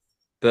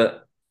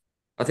 But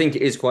I think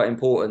it is quite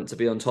important to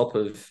be on top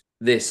of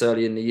this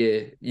early in the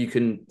year. You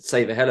can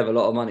save a hell of a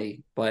lot of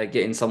money by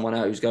getting someone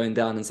out who's going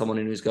down and someone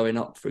in who's going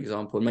up, for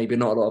example. And maybe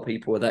not a lot of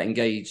people are that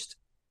engaged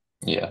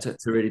to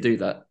really do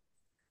that.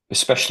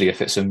 Especially if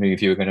it's a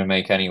move you're going to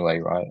make anyway,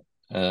 right?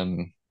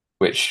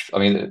 Which, I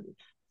mean,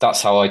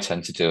 that's how I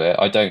tend to do it.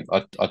 I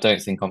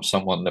don't think I'm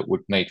someone that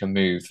would make a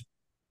move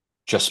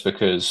just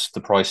because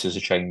the prices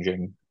are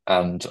changing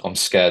and I'm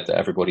scared that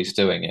everybody's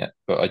doing it.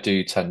 But I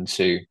do tend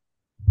to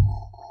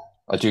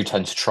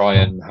try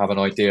and have an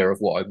idea of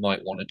what I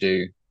might want to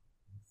do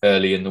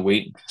early in the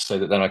week, so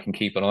that then I can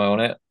keep an eye on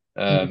it.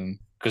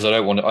 Because I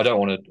don't want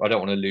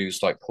to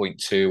lose like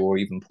 0.2 or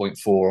even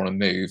 0.4 on a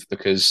move,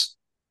 because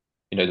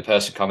the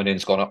person coming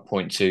in's gone up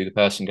 0.2, the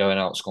person going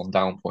out's gone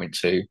down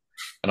 0.2,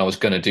 and I was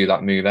going to do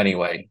that move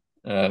anyway.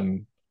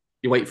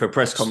 You wait for a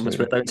press conference,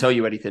 but don't tell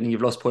you anything, and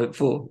you've lost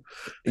 0.4.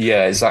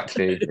 Yeah,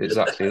 exactly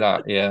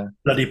that. Yeah,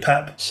 bloody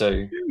Pep.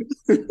 So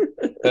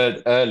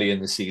early in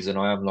the season,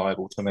 I am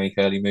liable to make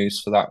early moves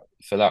for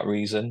that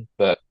reason.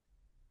 But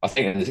I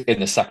think in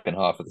the second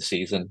half of the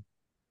season,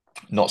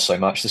 not so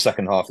much. The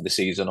second half of the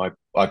season,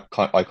 I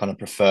kind of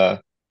prefer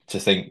to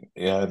think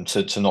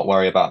to not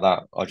worry about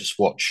that. I just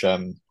watch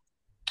a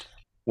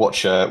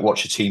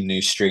team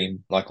news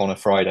stream like on a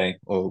Friday,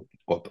 or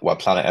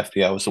Planet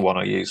FPL is the one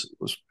I use. It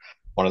was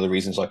one of the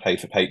reasons I pay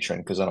for Patreon,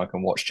 because then I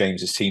can watch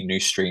James's team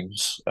news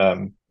streams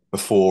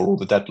before all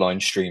the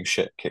deadline stream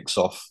shit kicks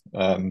off,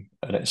 and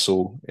it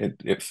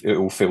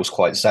all feels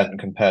quite zen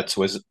compared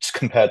to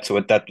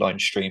a deadline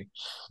stream.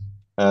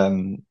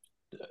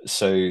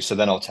 So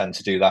then I'll tend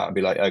to do that and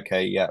be like,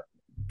 okay, yeah,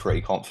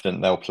 pretty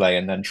confident they'll play,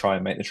 and then try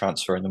and make the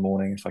transfer in the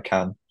morning if I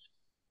can.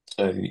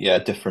 So yeah,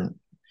 different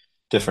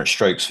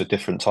strokes for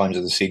different times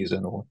of the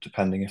season, or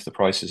depending if the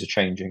prices are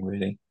changing,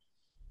 really.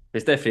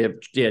 It's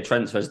definitely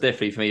transfers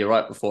definitely for me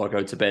right before I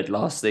go to bed,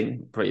 last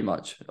thing pretty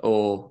much,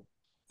 or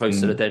close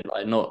to the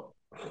deadline, not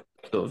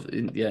not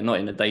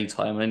in the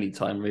daytime or any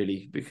time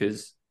really,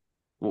 because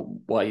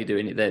why are you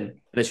doing it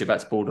then? Unless you're about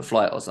to board a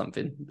flight or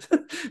something.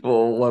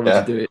 Well, why would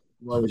Yeah. you do it?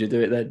 Why would you do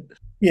it then?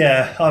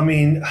 Yeah, I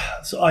mean,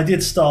 so I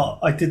did start.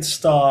 I did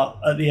start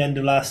at the end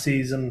of last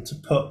season to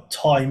put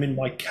time in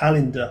my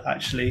calendar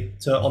actually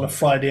to on a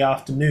Friday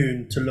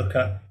afternoon to look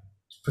at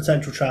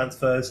potential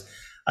transfers,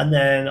 and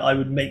then I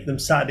would make them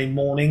Saturday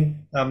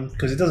morning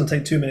because it doesn't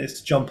take 2 minutes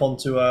to jump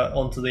onto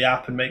the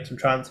app and make some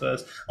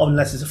transfers,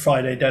 unless it's a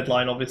Friday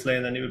deadline, obviously,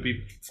 and then it would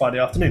be Friday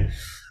afternoon.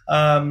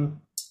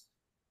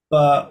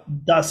 But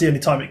that's the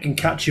only time it can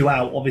catch you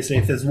out. Obviously,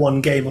 if there's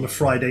one game on a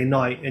Friday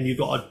night and you've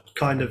got a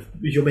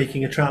you're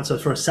making a transfer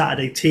for a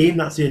Saturday team,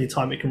 that's the only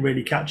time it can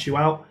really catch you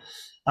out.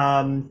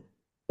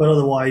 But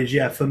otherwise,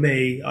 yeah, for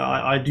me,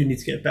 I do need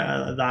to get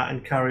better at that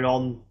and carry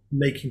on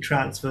making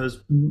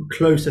transfers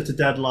closer to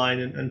deadline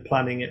and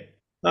planning it.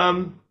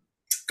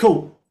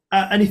 Cool.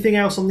 Anything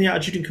else on the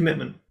attitude and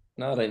commitment?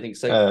 No, I don't think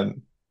so.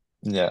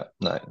 Yeah,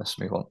 no, let's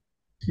move on.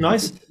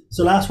 Nice.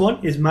 So last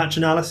one is match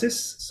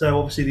analysis. So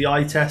obviously the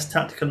eye test,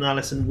 tactical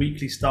analysis, and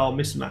weekly style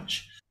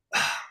mismatch.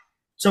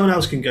 Someone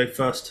else can go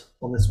first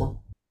on this one.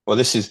 Well,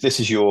 this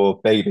is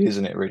your baby,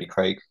 isn't it, really,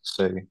 Craig?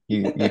 So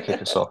you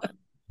kick us off.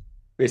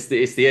 It's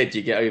the edge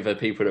you get over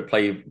people that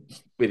play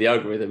with the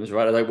algorithms,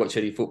 right? I don't watch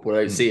any football. I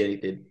don't see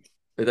anything.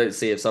 They don't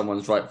see if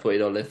someone's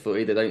right-footed or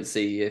left-footed. They don't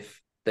see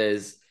if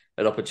there's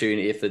an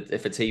opportunity if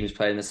a team's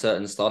playing a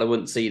certain style. I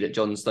wouldn't see that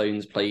John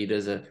Stones played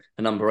as a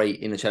number 8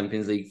 in the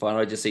Champions League final.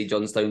 I just see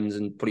John Stones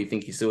and probably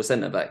think he's still a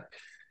centre back.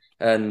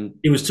 And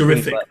he was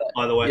terrific,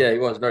 by the way. Yeah, he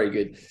was very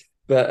good.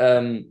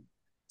 But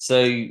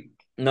so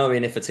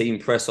knowing if a team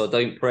press or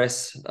don't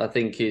press, I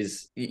think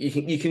is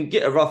you can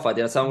get a rough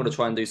idea. So I'm going to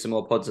try and do some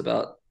more pods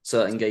about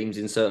certain games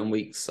in certain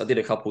weeks. I did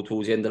a couple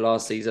towards the end of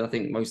last season. I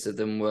think most of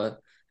them were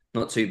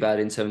not too bad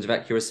in terms of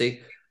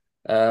accuracy.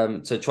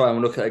 So try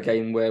and look at a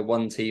game where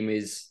one team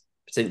is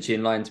potentially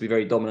in line to be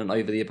very dominant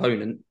over the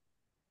opponent,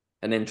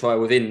 and then try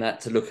within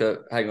that to look at,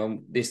 hang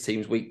on, this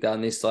team's weak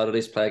down this side, or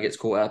this player gets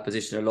caught out of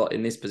position a lot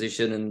in this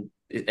position, and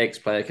X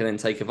player can then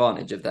take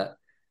advantage of that.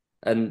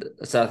 And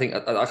so I think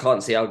I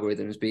can't see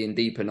algorithms being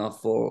deep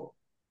enough or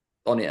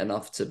on it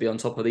enough to be on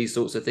top of these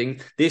sorts of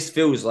things. This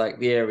feels like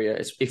the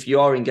area, if you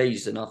are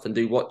engaged enough and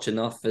do watch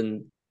enough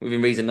and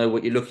within reason know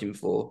what you're looking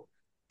for,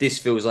 this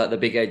feels like the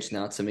big edge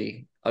now to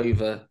me over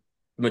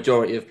the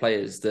majority of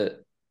players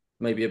that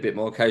maybe a bit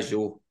more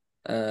casual.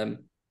 I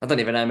don't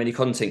even know how many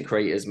content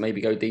creators maybe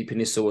go deep in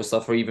this sort of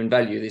stuff or even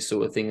value this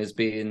sort of thing as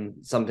being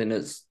something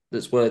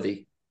that's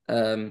worthy.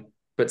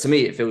 But to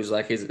me, it feels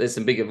like there's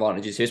some big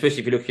advantages here, especially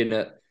if you're looking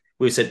at,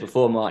 we've said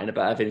before, Martin,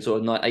 about having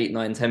sort of 8,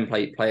 9, 10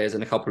 plate players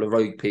and a couple of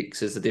rogue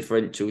picks as the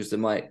differentials that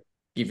might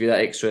give you that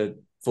extra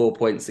 4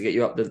 points to get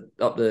you up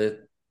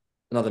the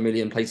another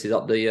million places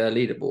up the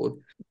leaderboard.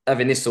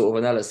 Having this sort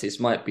of analysis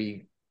might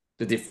be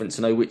the difference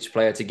to know which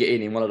player to get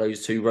in one of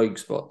those 2 rogue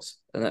spots,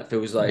 and that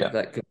feels like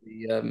that could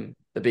be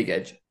the big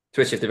edge,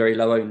 especially if they're very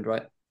low owned,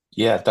 right?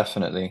 Yeah,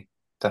 definitely.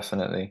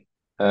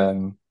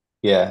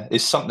 Yeah,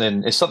 it's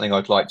something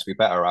I'd like to be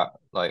better at.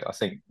 Like, I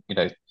think,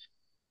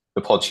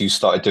 the pods you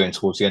started doing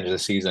towards the end of the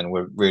season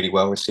were really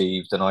well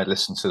received, and I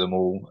listened to them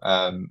all,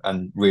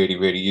 and really,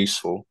 really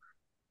useful.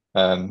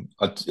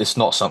 It's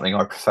not something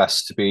I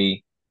profess to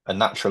be a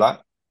natural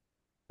at.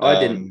 I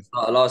didn't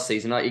start last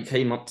season. It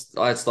came up.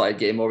 I started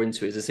getting more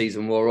into it as the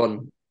season wore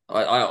on.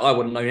 I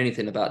wouldn't know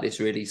anything about this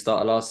really.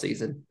 Started last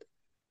season,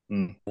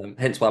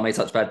 hence why I made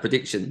such bad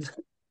predictions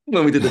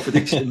when we did the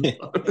predictions.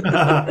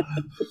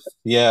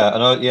 Yeah,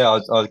 and I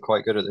was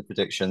quite good at the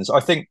predictions. I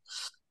think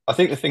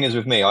the thing is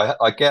with me,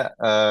 I get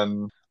I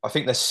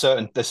think there's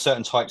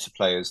certain types of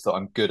players that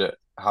I'm good at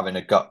having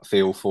a gut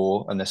feel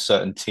for, and there's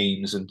certain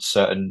teams and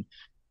certain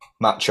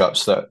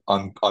matchups that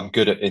I'm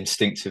good at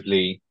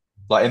instinctively.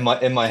 Like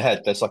in my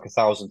head, there's like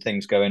 1,000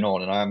 things going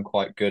on, and I am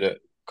quite good at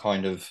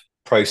kind of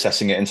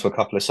processing it into a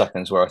couple of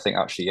seconds where I think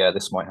actually, yeah,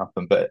 this might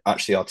happen, but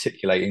actually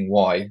articulating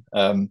why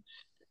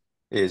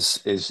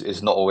is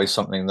not always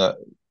something that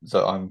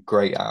I'm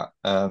great at.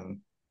 And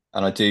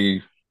I do,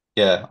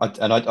 yeah,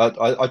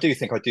 I do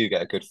think I do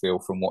get a good feel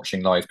from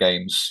watching live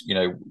games,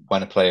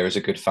 when a player is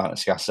a good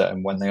fantasy asset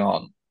and when they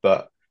aren't.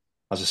 But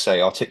as I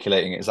say,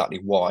 articulating exactly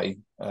why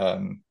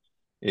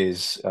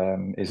is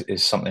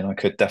something I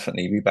could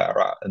definitely be better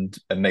at, and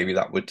maybe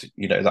that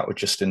would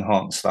just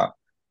enhance that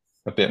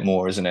a bit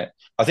more, isn't it?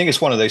 I think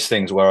it's one of those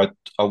things where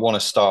I want to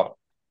start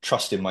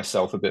trusting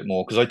myself a bit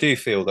more, because I do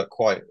feel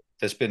that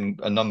there's been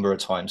a number of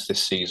times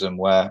this season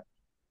where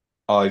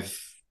I've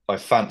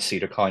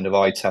fancied a kind of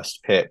eye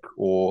test pick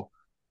or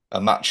a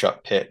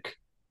matchup pick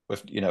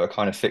with a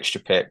kind of fixture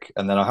pick,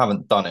 and then I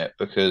haven't done it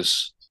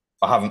because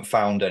I haven't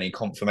found any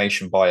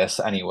confirmation bias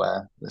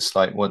anywhere. It's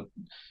like what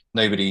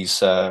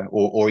nobody's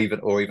or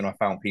even I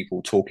found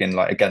people talking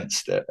like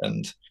against it,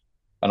 and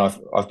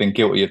I've been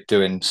guilty of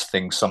doing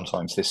things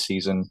sometimes this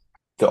season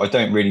that I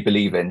don't really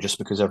believe in just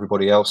because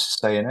everybody else is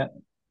saying it.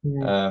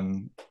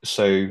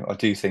 So I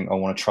do think I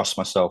want to trust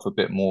myself a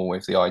bit more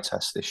with the eye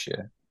test this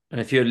year. And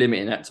if you're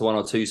limiting that to 1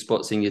 or 2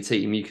 spots in your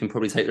team, you can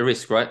probably take the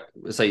risk, right?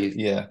 Say,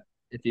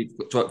 if you've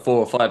got 4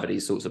 or 5 of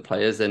these sorts of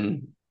players,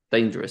 then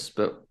dangerous.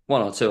 But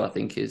 1 or 2, I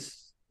think,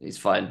 is is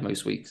fine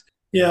most weeks.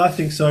 Yeah, I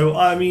think so.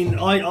 I mean,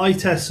 I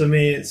test for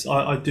me.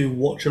 I do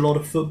watch a lot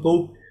of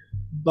football,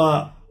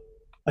 but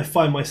I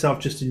find myself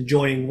just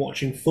enjoying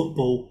watching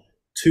football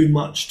too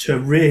much to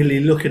really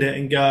look at it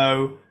and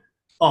go,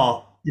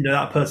 oh,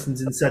 that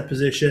person's in said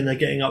position. They're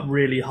getting up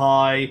really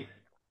high.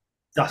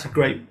 That's a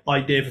great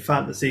idea for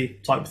fantasy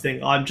type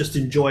thing. I'm just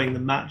enjoying the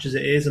match as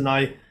it is, and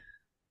I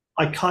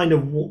kind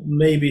of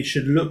maybe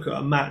should look at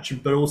a match,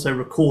 but also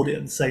record it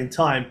at the same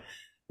time,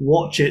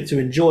 watch it to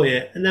enjoy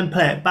it, and then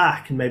play it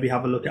back and maybe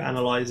have a look at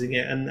analysing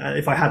it. And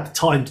if I had the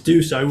time to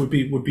do so, would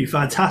be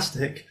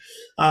fantastic.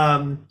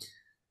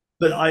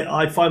 But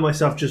I find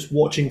myself just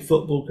watching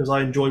football because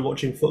I enjoy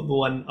watching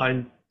football,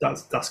 and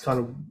that's kind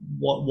of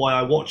why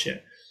I watch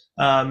it.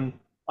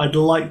 I'd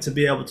like to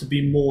be able to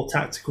be more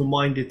tactical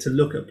minded to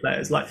look at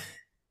players. Like,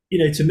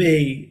 to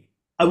me,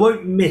 I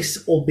won't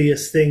miss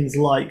obvious things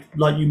like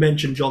you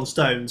mentioned, John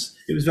Stones.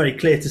 It was very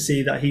clear to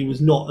see that he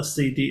was not a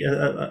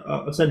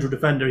central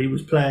defender. He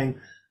was playing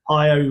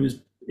higher. He was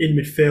in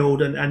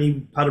midfield, and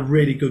he had a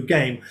really good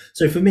game.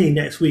 So for me,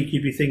 next week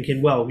you'd be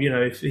thinking, well,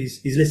 if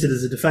he's listed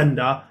as a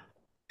defender,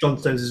 John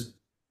Stones is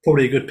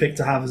probably a good pick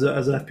to have as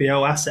an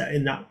FPL asset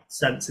in that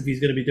sense if he's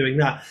going to be doing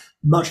that.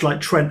 Much like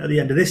Trent at the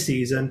end of this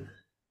season,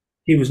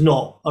 he was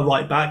not a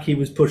right back. He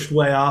was pushed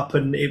way up,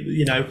 and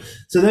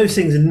so those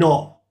things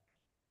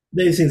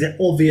are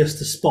obvious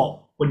to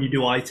spot when you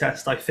do eye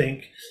test, I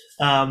think.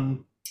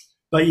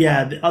 But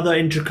yeah, the other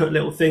intricate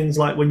little things,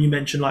 like when you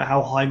mentioned like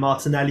how high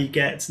Martinelli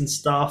gets and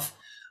stuff.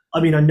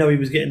 I mean, I know he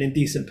was getting in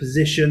decent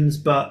positions,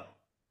 but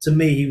to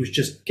me, he was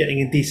just getting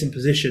in decent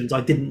positions.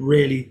 I didn't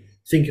really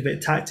think of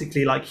it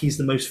tactically like he's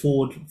the most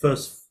forward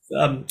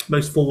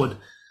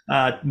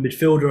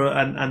midfielder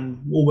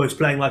and almost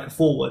playing like a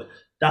forward.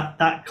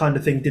 That kind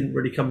of thing didn't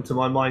really come to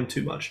my mind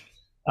too much.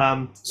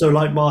 So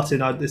like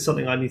Martin, it's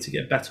something I need to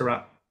get better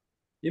at.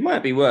 It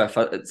might be worth,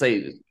 I'd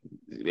say,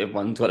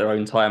 everyone's got their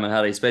own time and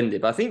how they spend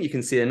it, but I think you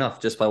can see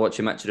enough just by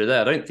watching Match of the Day.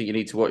 I don't think you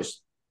need to watch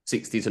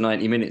 60 to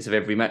 90 minutes of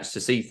every match to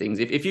see things.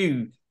 If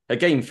a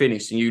game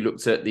finished and you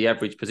looked at the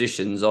average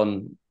positions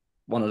on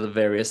one of the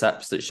various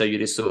apps that show you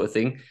this sort of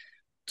thing,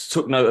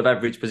 took note of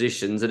average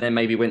positions, and then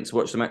maybe went to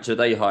watch the Match of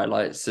the Day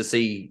highlights to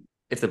see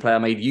if the player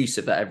made use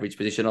of that average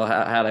position or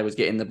how they was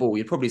getting the ball,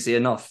 you'd probably see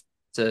enough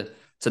to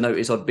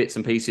notice odd bits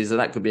and pieces, and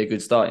that could be a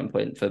good starting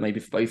point for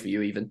both of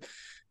you even.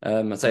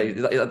 I'd say I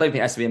don't think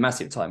it has to be a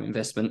massive time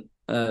investment.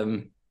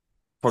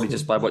 Probably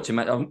just by watching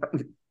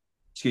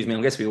excuse me,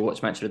 I guess we will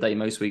watch Match of the Day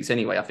most weeks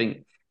anyway. I think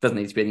it doesn't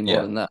need to be any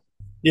more than that.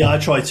 Yeah, I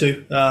try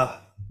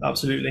to.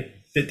 Absolutely.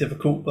 Bit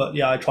difficult, but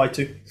yeah, I try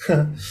to.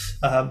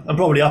 I'm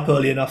probably up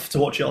early enough to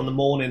watch it on the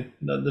morning,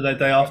 the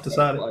day after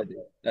Saturday.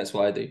 That's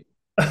what I do.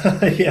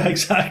 Yeah,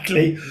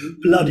 exactly.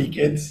 Bloody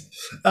kids.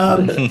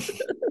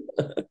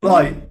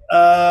 Right.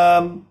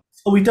 Are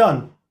we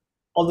done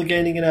on the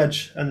gaining an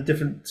edge and the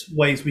different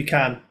ways we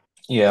can?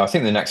 Yeah, I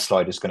think the next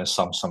slide is going to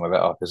sum some of it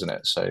up, isn't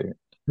it? So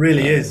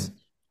really is.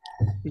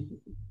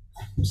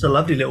 It's a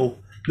lovely little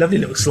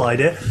slide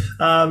here.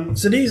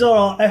 So these are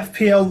our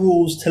FPL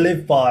rules to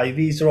live by.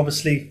 These are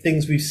obviously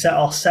things we've set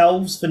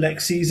ourselves for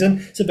next season.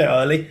 It's a bit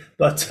early,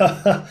 but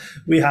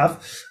we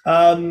have.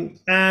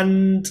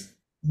 And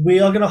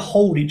we are going to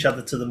hold each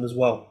other to them as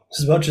well,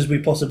 as much as we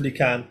possibly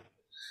can.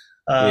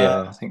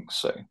 Yeah, I think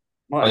so.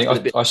 We've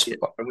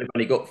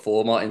only got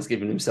 4. Martin's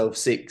given himself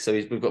 6, so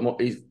he's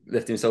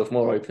left himself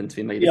more open to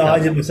be made. Yeah, I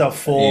did myself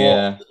 4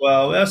 as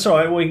well. That's all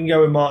right. We can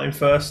go with Martin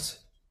first.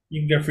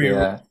 You can go through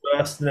your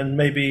first, and then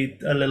maybe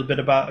a little bit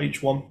about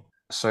each one.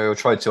 So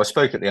I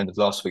spoke at the end of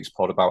last week's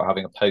pod about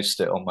having a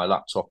post-it on my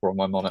laptop or on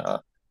my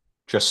monitor,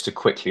 just to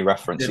quickly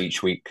reference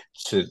each week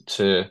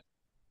to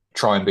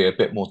try and be a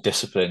bit more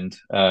disciplined.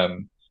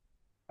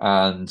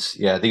 And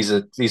yeah, these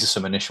are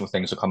some initial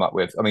things to come up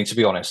with. I mean, to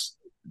be honest,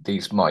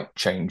 these might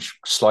change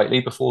slightly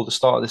before the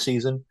start of the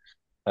season.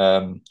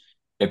 It'd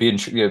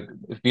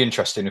be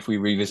interesting if we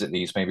revisit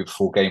these maybe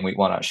before game week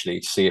 1,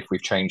 actually, to see if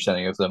we've changed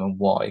any of them and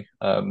why.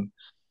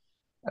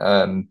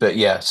 But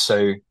yeah,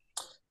 so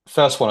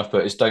first one I've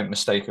put is don't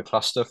mistake a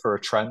cluster for a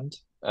trend.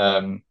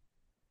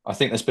 I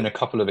think there's been a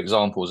couple of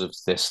examples of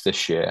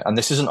this year, and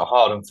this isn't a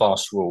hard and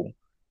fast rule,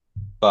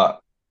 but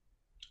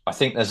I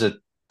think there's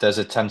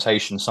a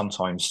temptation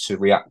sometimes to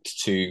react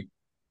to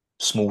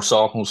small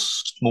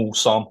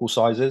sample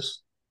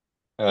sizes.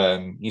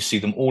 You see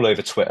them all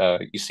over Twitter.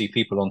 You see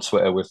people on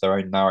Twitter with their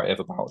own narrative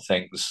about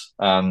things,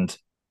 and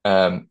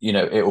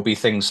it will be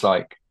things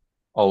like,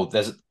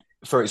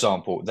 for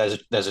example,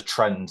 there's a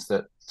trend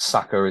that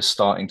Saka is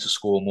starting to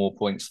score more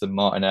points than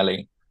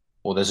Martinelli,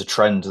 or there's a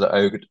trend that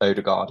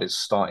Odegaard is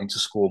starting to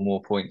score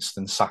more points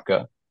than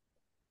Saka.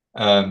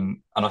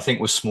 And I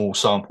think with small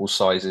sample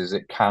sizes,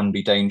 it can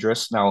be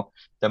dangerous. Now,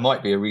 there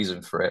might be a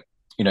reason for it.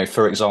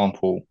 For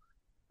example,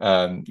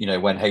 when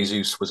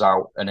Jesus was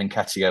out and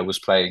Nketiah was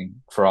playing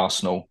for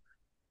Arsenal,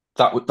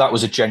 that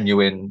was a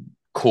genuine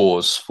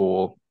cause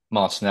for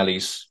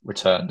Martinelli's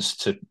returns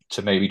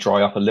to maybe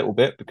dry up a little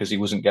bit, because he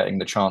wasn't getting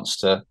the chance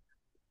to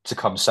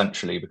come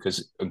centrally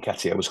because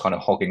Nketiah was kind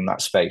of hogging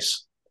that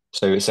space.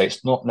 So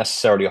it's not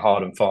necessarily a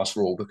hard and fast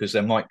rule, because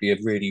there might be a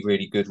really,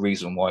 really good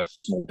reason why a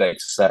small data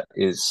set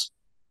is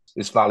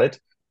valid.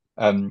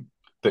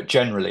 But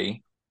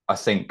generally, I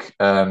think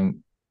I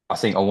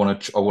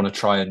want to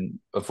try and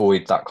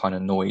avoid that kind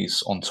of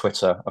noise on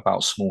Twitter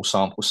about small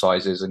sample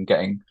sizes and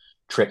getting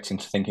tricked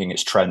into thinking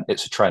it's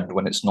a trend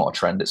when it's not a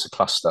trend, it's a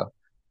cluster.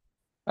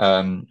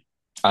 Um,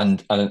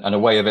 and a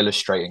way of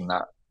illustrating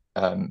that,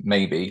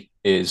 maybe,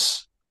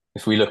 is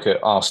if we look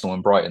at Arsenal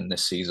and Brighton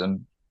this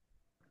season.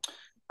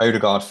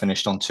 Odegaard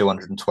finished on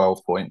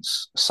 212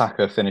 points.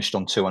 Saka finished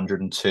on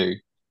 202.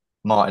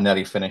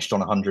 Martinelli finished on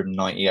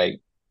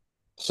 198.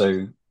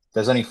 So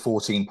there's only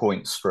 14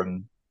 points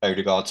from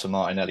Odegaard to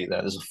Martinelli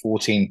there. There's a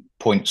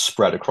 14-point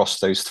spread across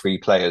those three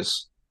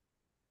players.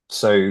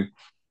 So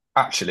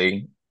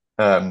actually,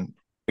 again,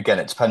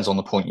 it depends on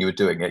the point you were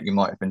doing it. You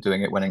might have been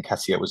doing it when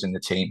Nketiah was in the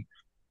team.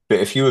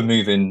 But if you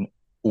were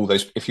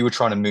if you were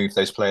trying to move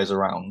those players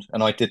around,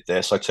 and I did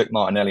this, I took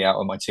Martinelli out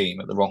of my team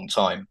at the wrong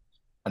time,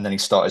 and then he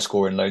started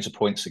scoring loads of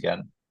points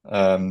again.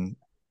 Remember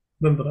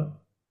that?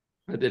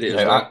 I did it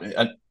as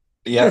well.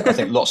 Yeah, I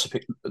think lots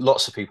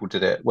of people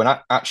did it. When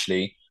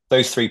actually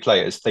those three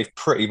players, they've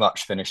pretty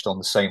much finished on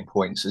the same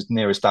points. As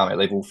near as damn it,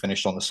 they've all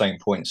finished on the same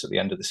points at the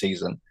end of the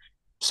season.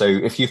 So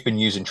if you've been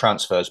using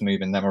transfers,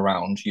 moving them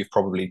around, you've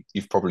probably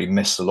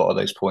missed a lot of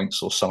those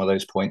points, or some of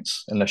those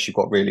points, unless you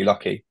got really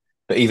lucky.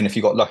 But even if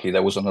you got lucky,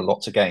 there wasn't a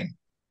lot to gain.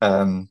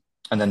 And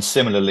then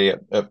similarly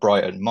at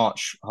Brighton,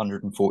 March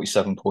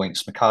 147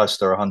 points,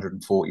 McAllister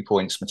 140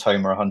 points,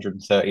 Matoma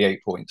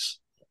 138 points.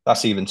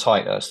 That's even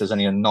tighter. So there's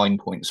only a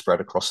 9-point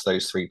spread across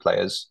those three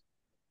players.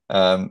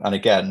 And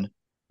again,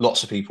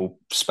 lots of people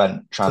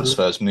spent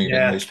transfers moving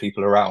those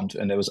people around,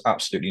 and there was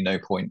absolutely no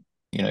point.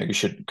 You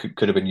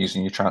could have been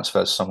using your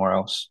transfers somewhere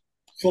else.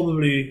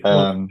 Probably one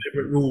of my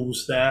favourite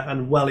rules there,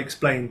 and well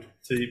explained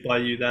by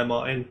you there,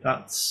 Martin.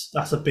 That's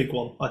a big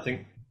one, I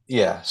think.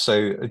 Yeah.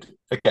 So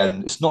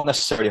again, it's not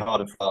necessarily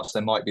hard and fast.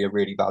 There might be a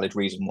really valid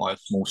reason why a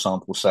small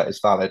sample set is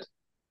valid.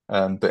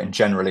 But in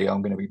generally,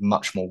 I'm going to be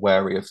much more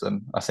wary of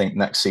them, I think,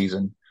 next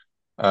season,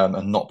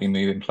 and not be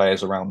moving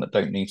players around that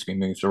don't need to be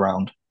moved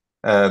around.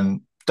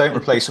 Don't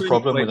replace a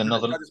problem with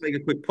another. I'll just make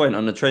a quick point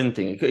on the trend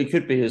thing. It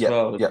could be as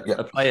well. Yeah.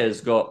 A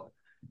player's got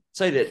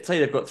say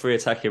they've got 3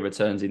 attacking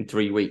returns in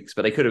 3 weeks,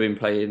 but they could have been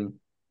playing,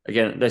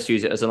 again, let's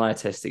use it as an eye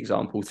test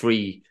example,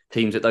 3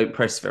 teams that don't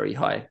press very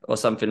high or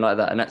something like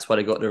that, and that's why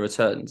they got the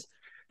returns.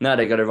 Now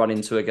they're going to run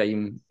into a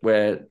game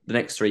where the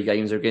next 3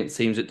 games are against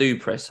teams that do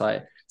press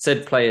high.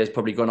 Said player's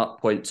probably gone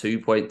up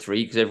 0.2, 0.3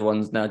 because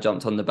everyone's now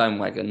jumped on the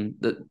bandwagon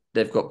that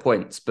they've got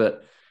points.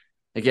 But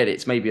again,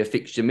 it's maybe a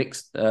fixture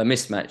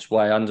mismatch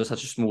why under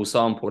such a small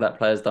sample that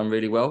player's done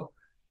really well.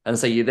 And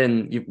so you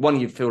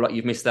feel like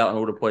you've missed out on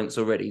all the points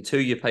already. 2,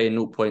 you're paying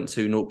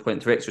 0.2,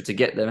 0.3 extra to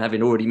get them,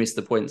 having already missed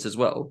the points as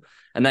well.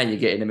 And now you're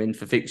getting them in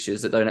for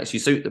fixtures that don't actually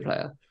suit the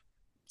player.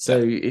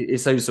 So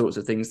it's those sorts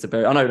of things to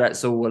bear. I know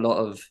that's all a lot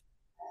of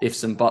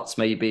ifs and buts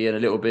maybe, and a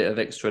little bit of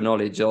extra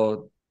knowledge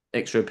or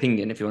extra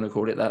opinion, if you want to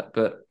call it that.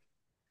 But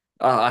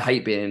I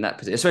hate being in that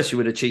position, especially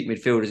with the cheap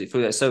midfielders. It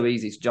feels like so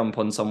easy to jump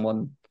on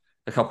someone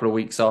a couple of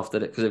weeks after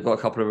that because they've got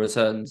a couple of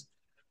returns.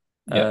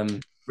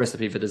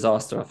 Recipe for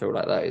disaster, I feel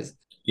like that is.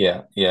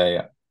 Yeah,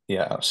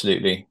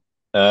 absolutely.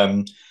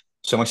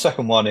 So my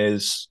second one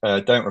is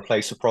don't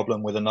replace a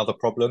problem with another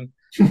problem.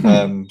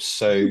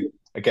 So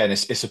again,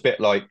 it's a bit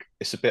like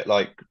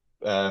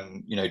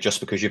just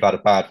because you've had a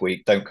bad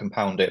week, don't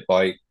compound it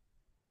by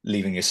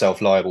leaving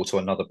yourself liable to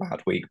another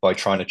bad week by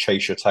trying to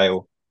chase your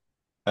tail.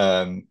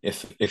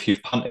 If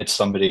you've punted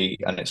somebody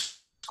and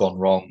it's gone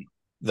wrong,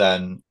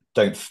 then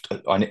don't.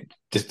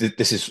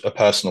 This is a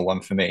personal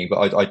one for me,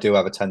 but I do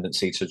have a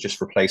tendency to just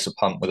replace a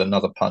punt with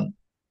another punt.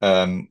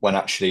 When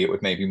actually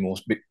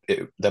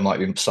there might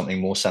be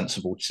something more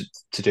sensible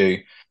to do.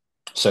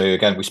 So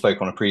again, we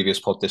spoke on a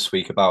previous pod this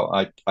week about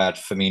I had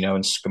Firmino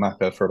and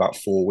Scamacca for about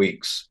 4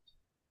 weeks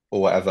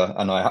or whatever,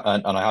 and I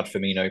had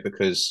Firmino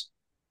because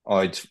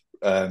I'd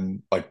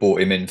bought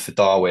him in for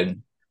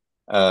Darwin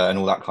and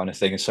all that kind of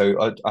thing.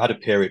 So I had a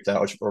period there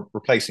I was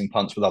replacing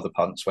punts with other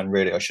punts when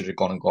really I should have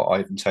gone and got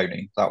Ivan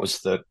Toney. That was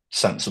the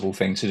sensible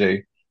thing to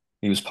do.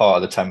 He was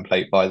part of the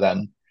template by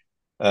then.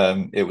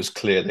 It was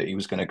clear that he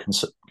was going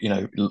to,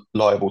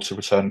 liable to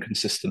return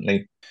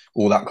consistently,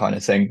 all that kind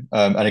of thing.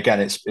 And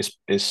again,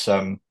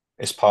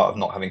 it's part of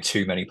not having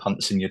too many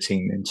punts in your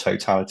team in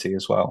totality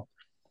as well.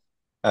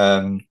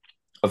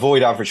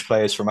 Avoid average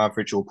players from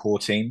average or poor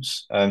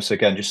teams. So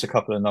again, just a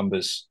couple of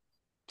numbers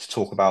to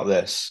talk about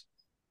this.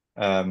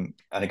 And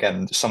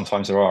again,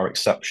 sometimes there are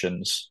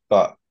exceptions,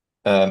 but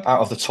out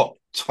of the top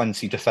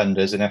 20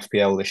 defenders in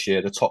FPL this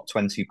year, the top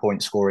 20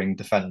 point scoring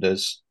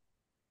defenders,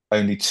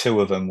 only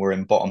 2 of them were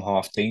in bottom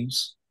half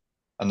teams,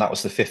 and that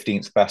was the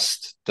 15th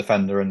best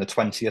defender and the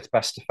 20th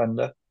best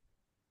defender.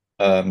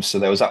 So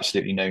there was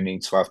absolutely no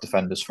need to have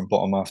defenders from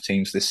bottom half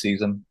teams this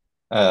season.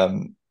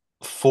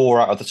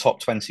 4 out of the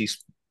top 20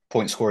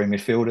 point scoring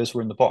midfielders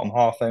were in the bottom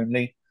half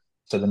only.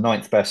 So the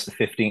 9th best, the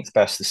 15th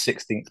best, the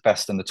 16th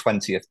best, and the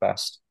 20th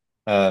best.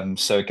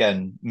 So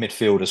again,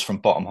 midfielders from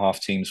bottom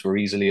half teams were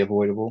easily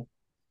avoidable.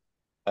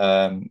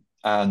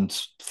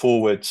 And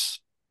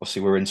forwards,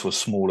 obviously, we're into a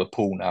smaller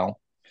pool now,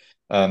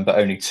 but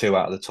only 2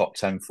 out of the top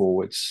 10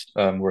 forwards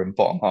were in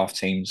bottom half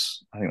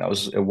teams. I think that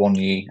was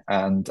Iwanyi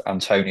and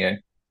Antonio,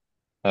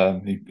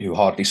 who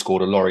hardly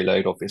scored a lorry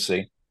load,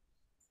 obviously.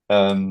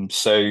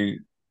 So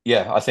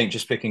yeah, I think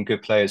just picking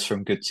good players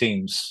from good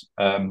teams.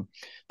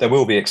 There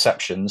will be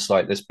exceptions.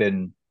 Like there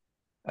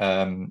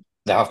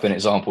have been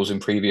examples in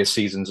previous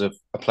seasons of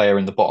a player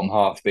in the bottom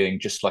half being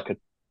just like a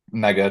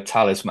mega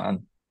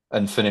talisman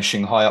and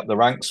finishing high up the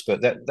ranks,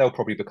 but they'll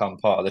probably become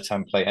part of the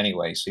template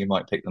anyway. So you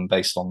might pick them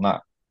based on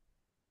that.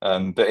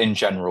 But in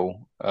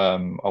general, I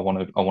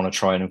want to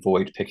try and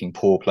avoid picking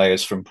poor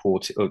players from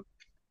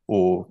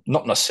or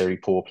not necessarily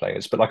poor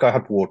players, but like I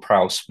had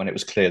Ward-Prowse when it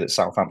was clear that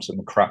Southampton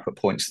were crap at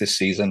points this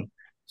season.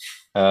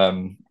 I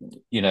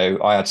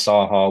had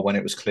Saha when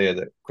it was clear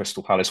that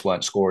Crystal Palace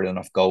weren't scoring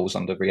enough goals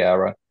under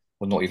Vieira,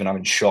 or not even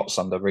having shots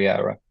under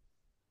Vieira.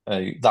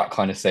 That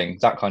kind of thing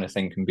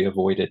can be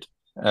avoided.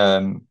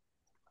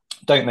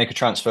 Don't make a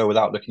transfer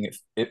without looking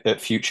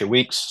at future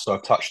weeks. So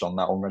I've touched on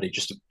that already.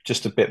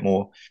 Just a bit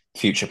more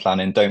future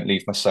planning. Don't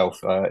leave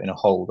myself in a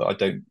hole that I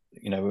don't,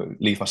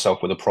 leave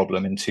myself with a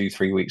problem in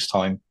 2-3 weeks'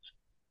 time.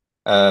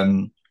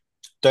 Don't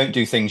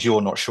do things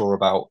you're not sure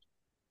about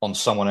on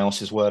someone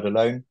else's word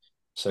alone.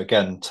 So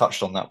again,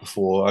 touched on that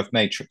before. I've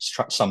made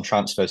some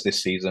transfers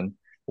this season,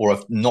 or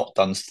I've not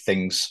done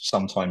things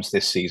sometimes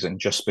this season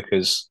just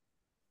because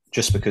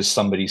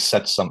somebody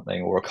said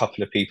something or a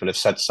couple of people have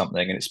said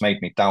something and it's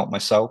made me doubt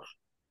myself.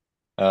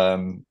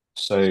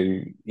 So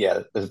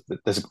yeah,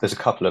 there's a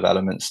couple of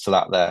elements to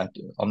that there.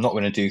 I'm not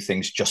going to do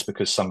things just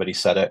because somebody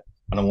said it,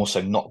 and I'm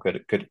also not going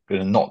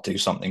to not do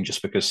something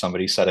just because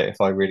somebody said it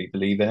if I really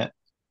believe in it.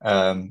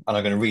 And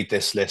I'm going to read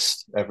this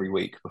list every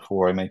week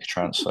before I make a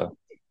transfer.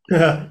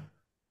 Yeah,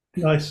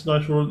 nice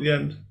rule at the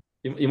end.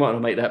 You might want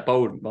to make that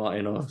bold,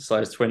 Martin, or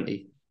size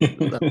 20. Yeah.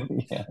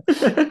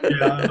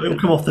 Yeah, it'll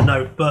come off the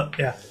note, but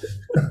yeah.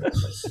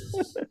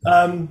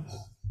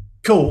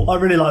 Cool. I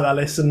really like that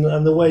list,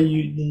 and the way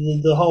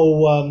the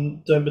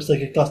whole don't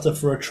mistake a cluster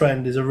for a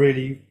trend is a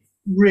really,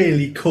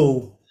 really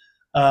cool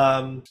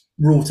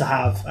rule to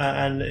have,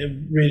 and it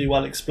really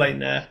well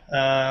explained there.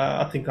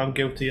 I think I'm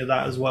guilty of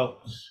that as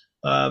well.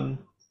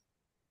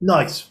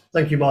 Nice.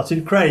 Thank you,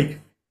 Martin.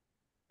 Craig,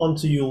 on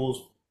to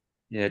yours.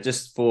 Yeah,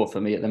 just 4 for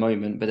me at the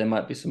moment, but there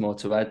might be some more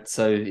to add.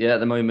 So yeah, at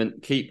the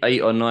moment, keep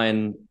 8 or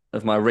 9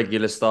 of my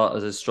regular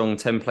starters as strong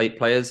template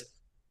players.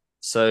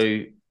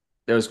 So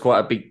there was quite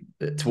a big,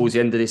 towards the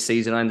end of this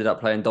season, I ended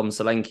up playing Dom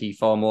Solanke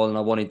far more than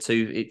I wanted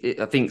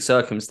to. I think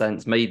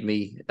circumstance made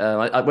me,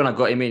 when I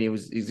got him in, he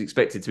was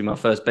expected to be my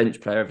first bench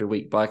player every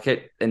week, but I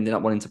kept ending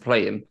up wanting to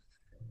play him.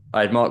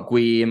 I had Mark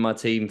Gui in my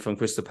team from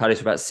Crystal Palace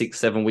for about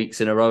 6-7 weeks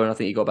in a row, and I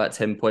think he got about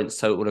 10 points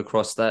total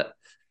across that.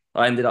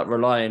 I ended up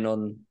relying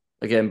on,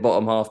 again,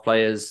 bottom half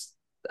players,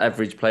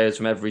 average players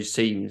from average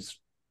teams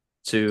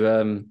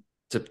to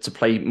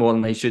play more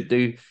than they should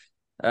do.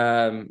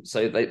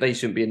 So they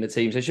shouldn't be in the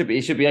team. So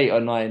it should be 8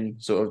 or 9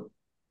 sort of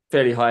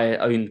fairly high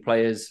owned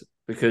players,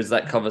 because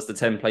that covers the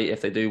template if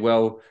they do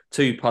well.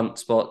 2 punt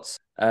spots,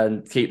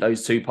 and keep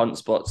those 2 punt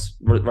spots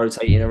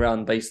rotating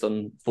around based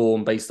on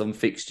form, based on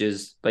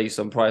fixtures, based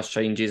on price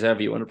changes,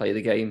 however you want to play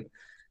the game.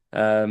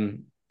 But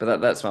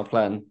that's my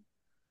plan.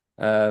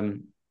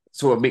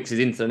 Sort of mixes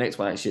into the next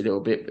one actually a little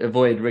bit.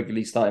 Avoid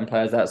regularly starting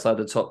players outside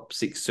the top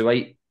 6 to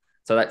 8.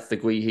 So that's the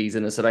Guihis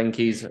and the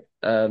Solankis.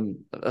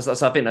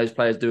 So I think those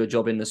players do a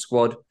job in the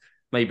squad.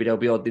 Maybe there'll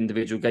be odd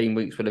individual game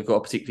weeks where they've got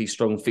a particularly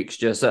strong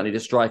fixture. Certainly the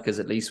strikers,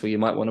 at least, where you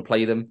might want to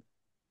play them.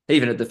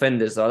 Even the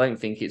defenders, I don't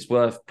think it's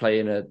worth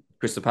playing a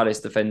Crystal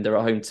Palace defender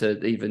at home to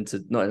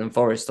Nottingham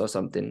Forest or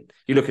something.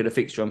 You look at the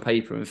fixture on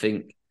paper and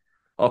think,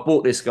 I've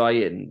bought this guy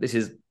in. This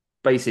is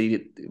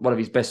basically one of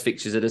his best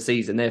fixtures of the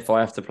season. Therefore,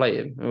 I have to play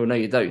him. Well, no,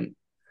 you don't.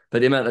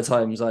 But the amount of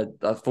times I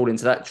fall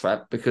into that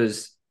trap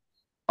because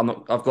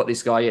I've got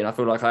this guy in. I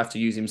feel like I have to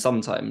use him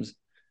sometimes,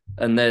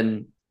 and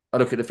then I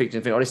look at the fixture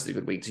and think, "Oh, this is a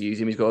good week to use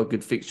him. He's got a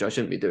good fixture. I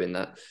shouldn't be doing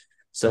that."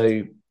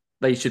 So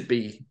they should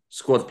be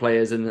squad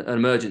players and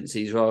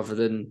emergencies rather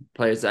than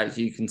players that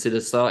actually you consider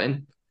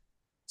starting.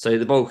 So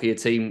the bulk of your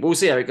team, we'll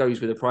see how it goes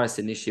with the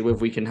pricing this year. Whether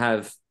we can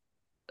have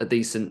a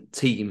decent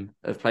team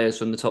of players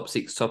from the top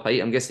 6, top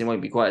 8. I'm guessing it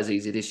won't be quite as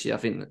easy this year. I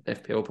think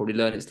FPL will probably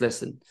learn its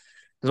lesson.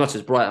 As much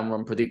as Brighton were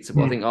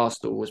unpredictable, I think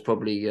Arsenal was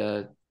probably.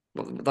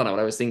 I don't know what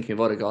I was thinking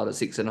of Odegaard at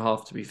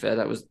 6.5. To be fair,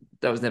 that was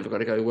never going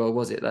to go well,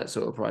 was it? That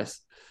sort of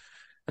price.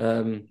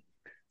 So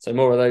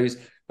more of those.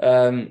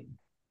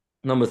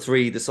 Number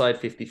 3, the side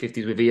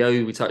 50-50s with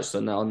EO. We touched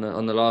on that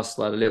on the last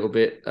slide a little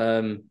bit.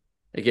 Again,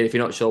 if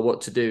you're not sure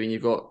what to do and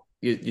you've got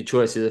your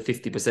choice is a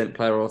 50%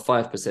 player or a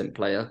 5%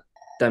 player,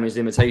 damage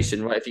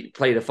limitation, right? If you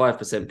play the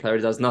 5% player,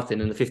 it does nothing,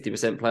 and the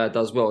 50% player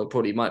does well, it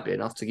probably might be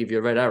enough to give you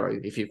a red arrow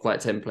if you're quite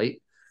template.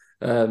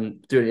 Doing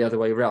it the other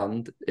way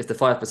around, if the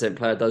 5%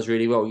 player does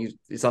really well,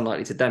 it's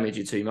unlikely to damage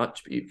you too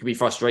much. But it can be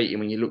frustrating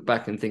when you look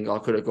back and think, I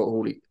could have got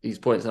all these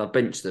points and I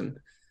benched them.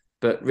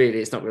 But really,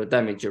 it's not going to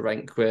damage your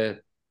rank,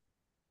 where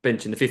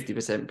benching the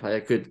 50%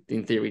 player could,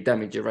 in theory,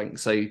 damage your rank.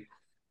 So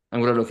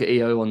I'm going to look at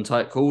EO on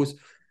tight calls.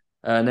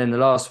 And then the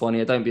last one,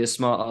 don't be a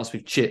smart ass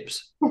with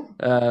chips,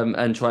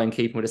 and try and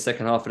keep them with the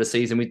second half of the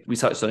season. We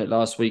touched on it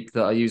last week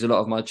that I use a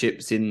lot of my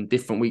chips in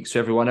different weeks to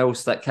everyone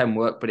else. That can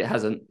work, but it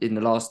hasn't in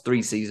the last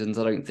 3 seasons,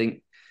 I don't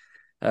think.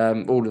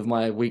 All of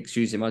my weeks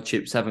using my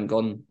chips haven't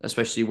gone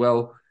especially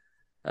well.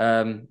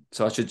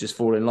 So I should just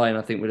fall in line,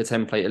 I think, with a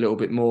template a little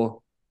bit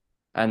more.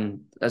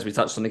 And as we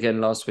touched on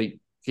again last week,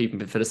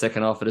 keeping it for the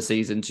second half of the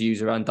season to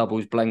use around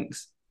doubles,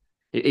 blanks.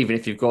 Even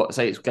if you've got,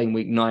 say it's game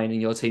week 9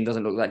 and your team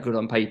doesn't look that good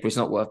on paper, it's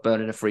not worth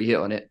burning a free hit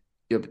on it.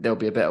 There'll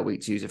be a better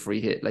week to use a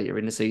free hit later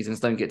in the season.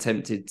 So don't get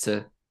tempted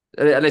to,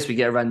 unless we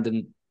get a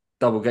random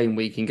double game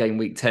week in game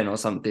week 10 or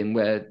something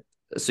where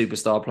a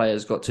superstar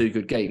player's got 2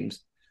 good games,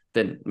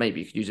 then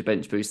maybe you could use a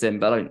bench boost then,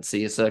 but I don't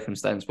see a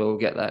circumstance where we'll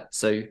get that.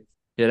 So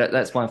yeah,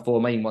 that's my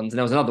 4 main ones. And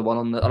there was another one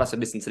on I'll have to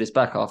listen to this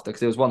back after, because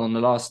there was one on the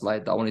last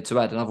slide that I wanted to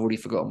add and I've already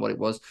forgotten what it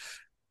was.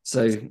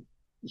 So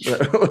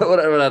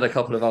we'll add a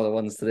couple of other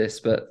ones to this,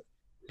 but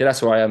yeah,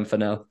 that's where I am for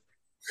now.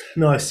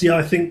 Nice. Yeah,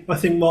 I think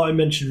Martin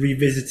mentioned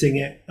revisiting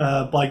it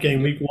by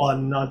game week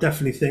 1. I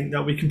definitely think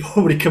that we can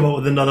probably come up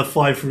with another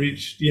 5 for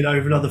each,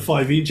 another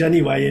 5 each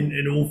anyway,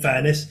 in all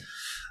fairness.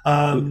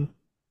 I'll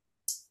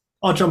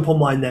jump on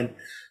mine then.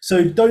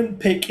 So don't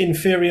pick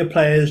inferior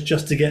players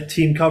just to get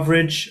team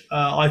coverage.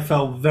 I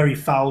fell very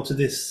foul to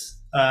this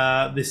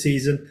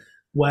season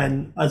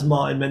when, as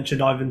Martin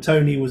mentioned, Ivan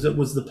Toney was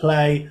the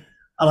play,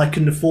 and I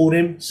couldn't afford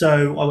him.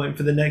 So I went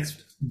for the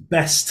next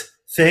best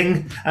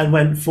thing and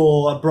went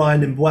for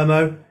Brian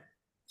Mbuemo.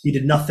 He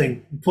did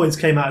nothing. The points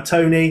came out of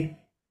Toney.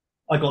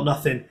 I got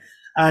nothing.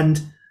 And,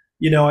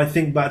 I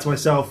think back to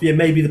myself,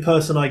 maybe the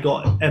person I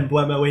got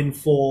Mbuemo in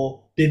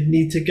for did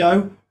need to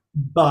go,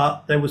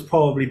 but there was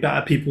probably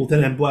better people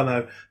than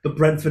Mbuemo. But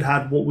Brentford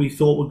had what we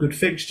thought were good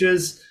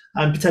fixtures,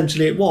 and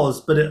potentially it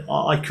was, but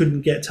I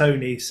couldn't get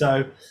Toney.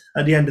 So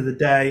at the end of the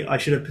day, I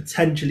should have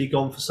potentially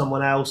gone for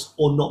someone else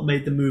or not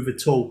made the move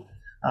at all.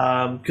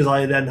 Because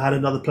I then had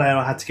another player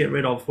I had to get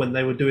rid of when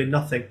they were doing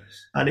nothing.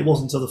 And it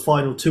wasn't until the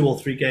final 2 or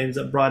 3 games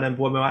that Brian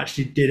Mbuemo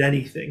actually did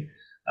anything.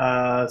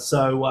 That's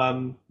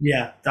a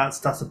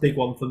big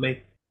one for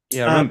me.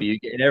 Yeah, I remember you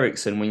getting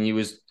Eriksen when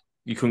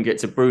you couldn't get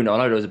to Bruno. I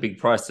know there was a big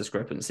price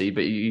discrepancy,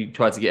 but you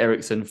tried to get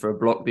Eriksen for a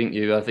block, didn't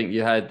you? I think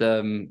you had,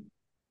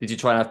 did you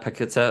try and have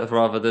Paqueta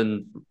rather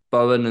than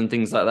Bowen and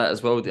things like that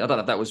as well? I don't know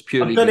if that was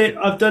purely...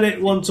 I've done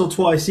it once or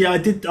twice. Yeah, I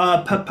did.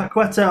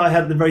 Paqueta I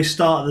had at the very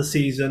start of the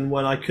season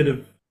when I could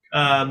have...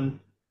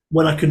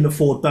 when I couldn't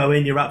afford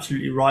Bowen. You're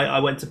absolutely right. I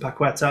went to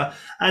Paqueta,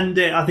 and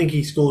I think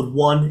he scored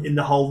 1 in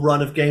the whole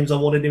run of games I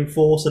wanted him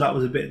for, so that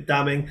was a bit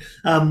damning.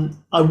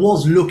 I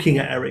was looking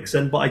at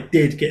Eriksen, but I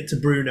did get to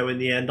Bruno in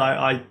the end.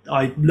 I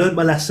learned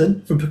my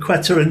lesson from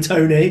Paqueta and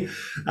Toney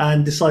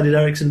and decided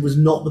Eriksen was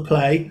not the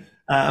play,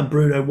 and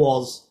Bruno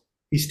was.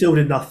 He still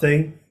did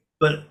nothing,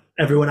 but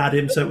everyone had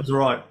him, so it was all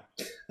right.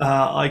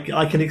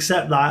 I can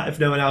accept that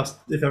if everyone else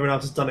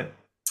has done it.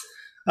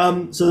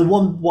 So the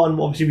one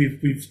obviously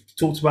we've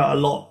talked about a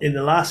lot in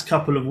the last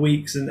couple of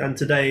weeks and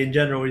today in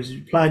general is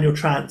you plan your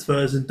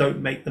transfers and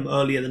don't make them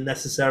earlier than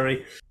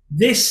necessary.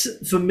 This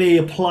for me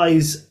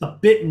applies a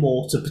bit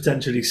more to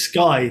potentially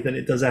Sky than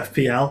it does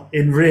FPL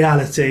in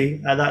reality,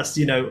 and that's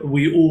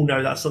we all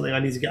know that's something I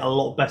need to get a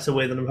lot better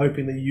with, and I'm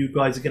hoping that you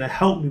guys are going to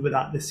help me with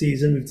that this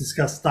season. We've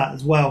discussed that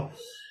as well.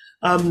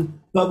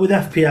 But with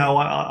FPL,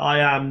 I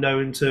am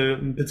known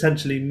to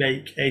potentially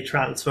make a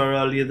transfer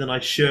earlier than I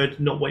should,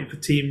 not wait for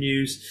team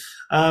news.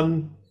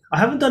 I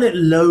haven't done it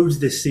loads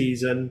this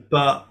season,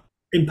 but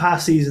in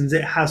past seasons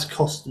it has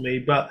cost me.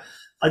 But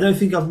I don't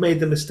think I've made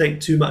the mistake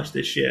too much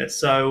this year.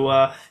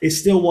 So it's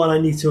still one I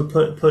need to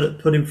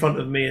put in front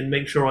of me and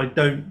make sure I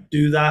don't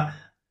do that.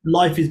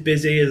 Life is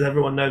busy, as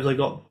everyone knows. I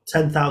got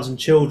 10,000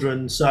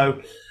 children, so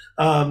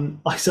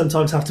I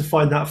sometimes have to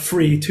find that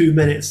free 2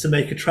 minutes to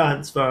make a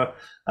transfer.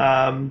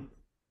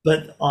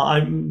 But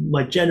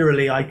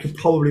generally I could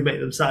probably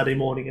make them Saturday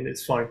morning and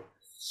it's fine.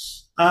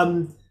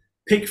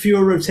 Pick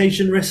fewer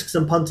rotation risks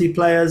and punty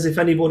players. If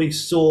anybody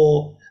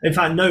saw, in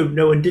fact, no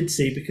one did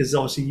see, because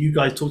obviously you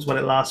guys talked about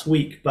it last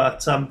week,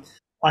 but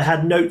I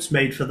had notes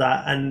made for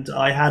that, and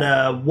I had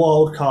a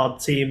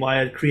wildcard team I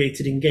had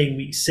created in game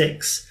week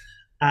 6,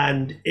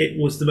 and it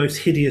was the most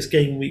hideous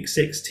game week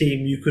 6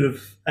 team you could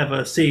have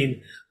ever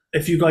seen.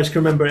 If you guys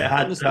can remember, it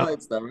had... on the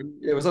slides, Darren.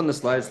 It was on the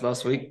slides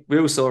last week. We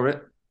all saw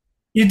it.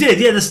 You did,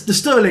 yeah, the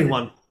Sterling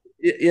one.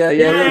 Yeah.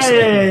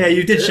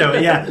 You did show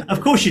it, yeah.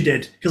 Of course you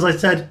did, because I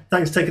said,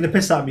 thanks for taking the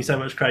piss out of me so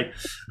much, Craig.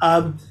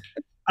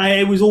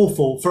 It was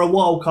awful. For a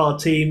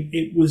wildcard team,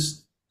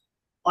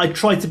 I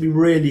tried to be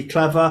really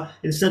clever.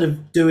 Instead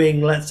of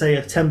doing, let's say,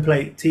 a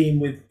template team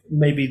with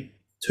maybe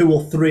 2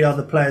 or 3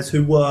 other players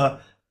who were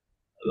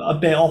a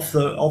bit off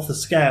the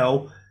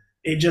scale,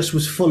 it just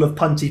was full of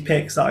punty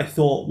picks that I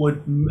thought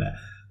would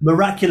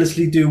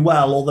miraculously do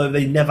well, although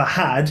they never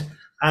had.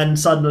 And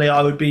suddenly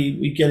I would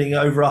be getting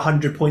over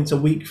 100 points a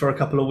week for a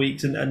couple of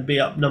weeks and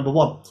be up number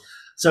 1.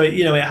 So it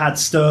had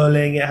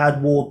Sterling, it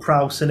had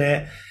Ward-Prowse in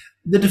it.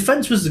 The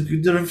defense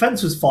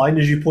was fine,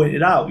 as you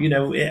pointed out,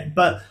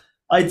 but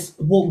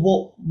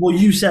what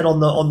you said on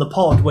the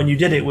pod when you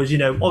did it was,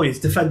 oh, his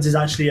defense is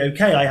actually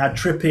okay. I had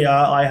Trippier,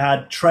 I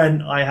had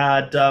Trent, I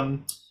had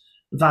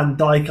Van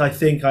Dijk. I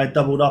think I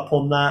doubled up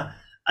on that,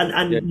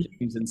 and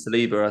James and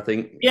Saliba, I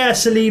think. yeah,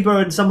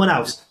 Saliba and someone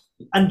else.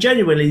 And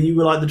genuinely, you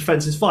were like, the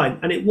defense is fine,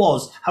 and it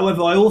was.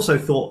 However, I also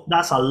thought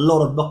that's a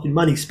lot of fucking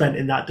money spent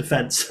in that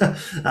defense,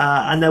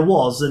 and there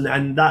was,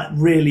 and that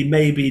really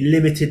maybe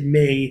limited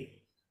me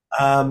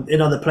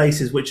in other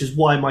places, which is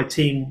why my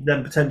team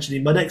then potentially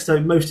my next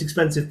most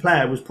expensive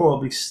player was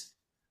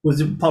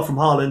apart from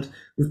Haaland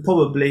was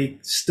probably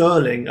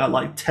Sterling at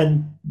like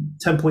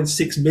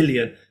 10.6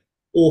 million.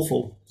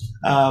 Awful.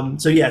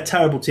 So yeah,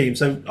 terrible team.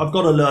 So I've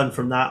got to learn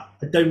from that.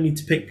 I don't need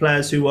to pick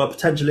players who are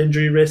potential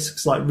injury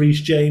risks like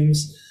Reece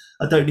James.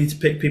 I don't need to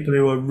pick people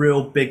who are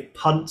real big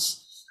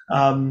punts.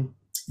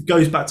 It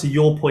goes back to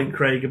your point,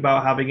 Craig,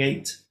 about having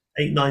eight,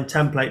 nine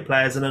template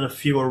players and then a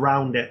few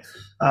around it.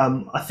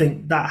 I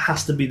think that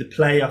has to be the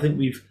play. I think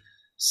we've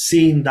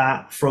seen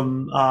that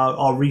from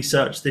our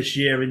research this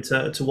year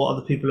into what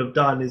other people have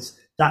done.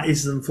 That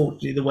is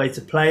unfortunately the way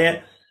to play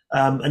it.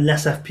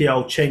 Unless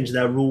FPL change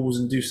their rules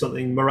and do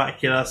something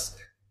miraculous,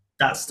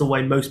 that's the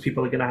way most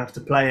people are going to have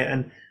to play it.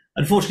 And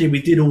unfortunately,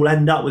 we did all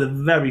end up with a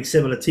very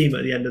similar team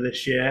at the end of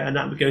this year, and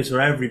that goes for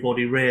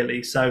everybody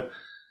really. So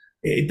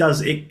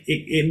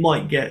it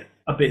might get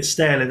a bit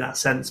stale in that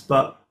sense,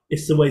 but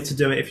it's the way to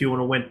do it if you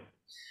want to win.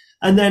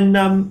 And then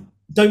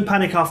don't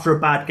panic after a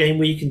bad game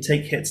where you can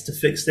take hits to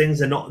fix things.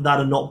 That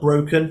are not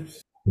broken.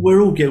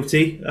 We're all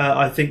guilty,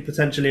 I think,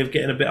 potentially of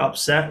getting a bit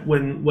upset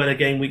when a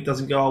game week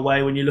doesn't go our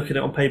way, when you look at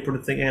it on paper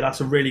and think, hey,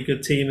 that's a really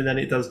good team, and then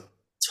it does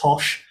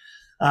tosh.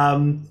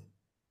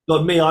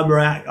 But me,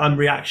 I'm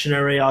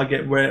reactionary. I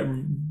get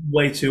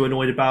way too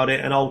annoyed about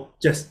it, and I'll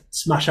just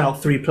smash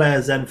out 3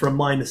 players then for a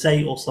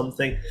 -8 or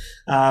something,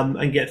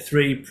 and get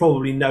 3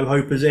 probably no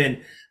hopers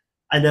in.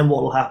 And then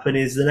what will happen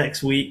is the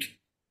next week,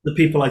 the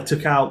people I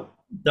took out,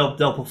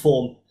 they'll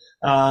perform.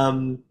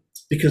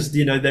 Because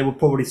they were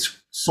probably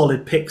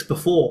solid picks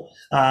before,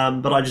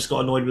 but I just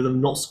got annoyed with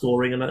them not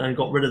scoring and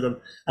got rid of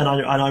them. And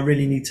I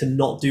really need to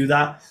not do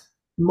that.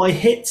 My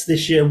hits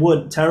this year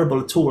weren't terrible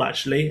at all,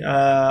 actually.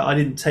 I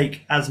didn't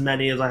take as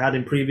many as I had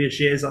in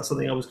previous years. That's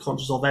something I was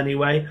conscious of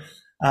anyway.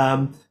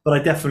 But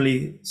I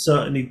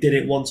certainly did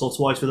it once or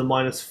twice with a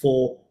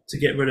 -4 to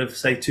get rid of,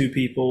 say, 2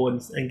 people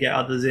and get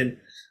others in.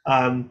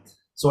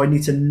 So I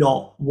need to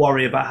not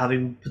worry about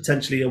having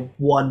potentially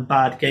one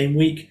bad game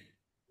week.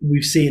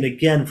 We've seen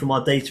again from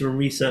our data and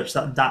research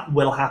that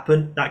will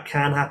happen. That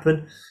can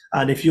happen.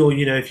 And if you're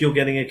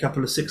getting a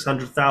couple of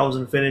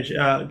 600,000 finish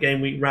game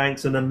week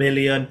ranks and 1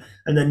 million,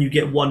 and then you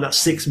get one that's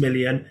 6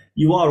 million,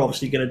 you are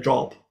obviously going to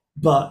drop.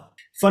 But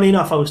funny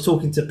enough, I was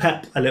talking to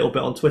Pep a little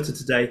bit on Twitter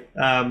today.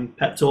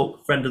 Pep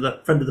Talk, friend of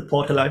the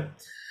pod, hello.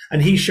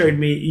 And he showed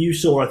me, you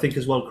saw, I think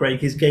as well, Craig,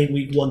 his game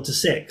week 1 to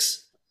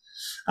 6,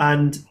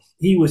 and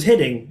he was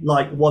hitting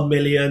like 1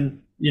 million.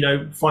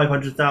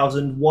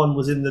 500,000. One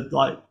was in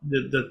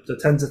the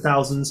tens of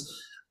thousands,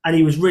 and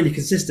he was really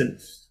consistent.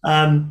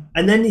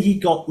 And then he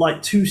got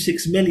like 2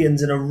 6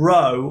 millions in a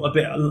row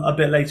a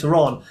bit later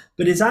on,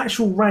 but his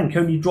actual rank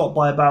only dropped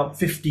by about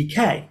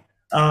 50k.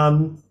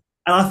 And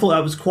I thought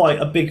that was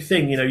quite a big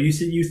thing. You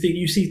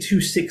see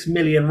 2 6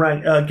 million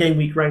game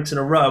week ranks in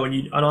a row,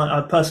 and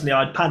I personally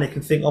I'd panic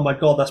and think, oh my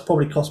god, that's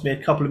probably cost me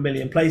a couple of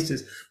million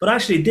places. But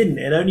actually, it didn't.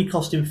 It only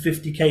cost him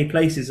 50k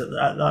places at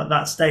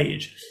that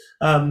stage.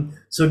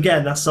 So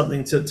again, that's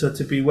something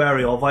to be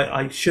wary of.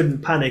 I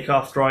shouldn't panic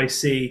after I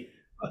see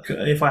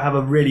if I have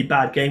a really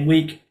bad game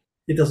week.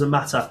 It doesn't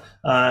matter.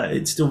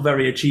 It's still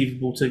very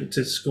achievable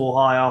to score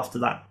high after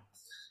that.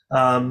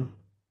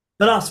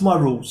 But that's my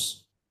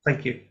rules.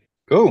 Thank you.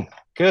 Cool,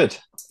 good.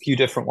 A few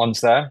different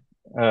ones there.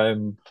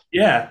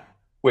 Yeah,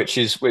 which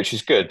is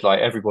good. Like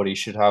everybody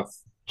should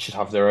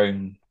have their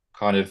own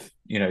kind of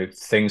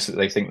things that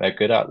they think they're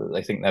good at, that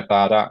they think they're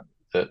bad at,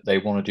 that they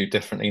want to do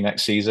differently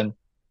next season.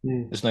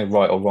 There's no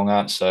right or wrong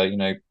answer.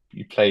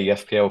 You play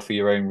FPL for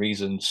your own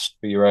reasons,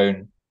 for your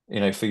own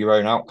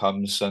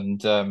outcomes,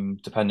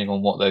 and depending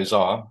on what those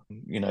are,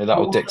 that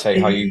will dictate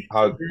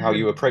how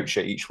you approach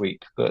it each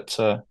week. But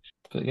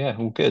yeah,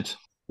 all good.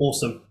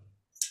 Awesome.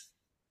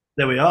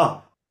 There we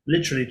are.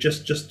 Literally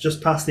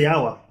just past the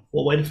hour.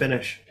 What way to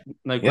finish?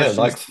 No questions.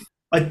 Yeah,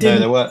 I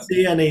didn't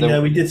see any.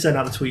 No, we did send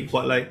out the tweet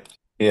quite late.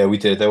 Yeah, we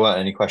did. There weren't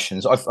any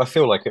questions. I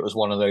feel like it was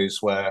one of those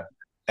where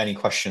any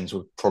questions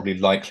were probably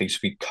likely to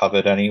be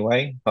covered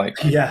anyway.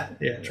 Yeah,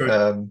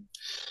 true.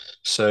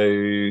 So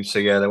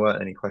yeah, there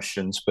weren't any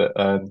questions, but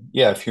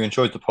yeah, if you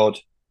enjoyed the pod,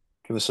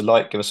 give us a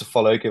like, give us a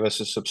follow, give us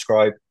a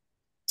subscribe.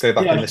 Go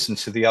back and listen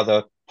to the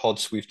other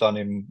pods we've done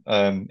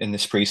in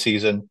this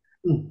pre-season.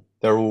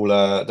 They're all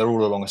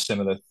along a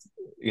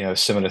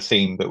similar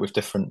theme, but with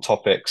different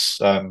topics.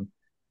 A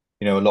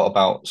lot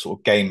about sort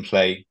of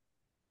gameplay.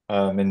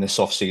 In this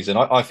off season,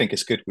 I think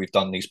it's good we've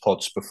done these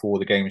pods before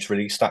the game is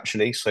released,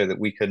 actually, so that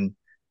we can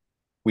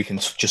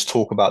just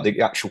talk about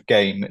the actual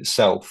game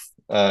itself,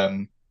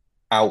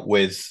 out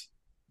with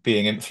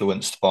being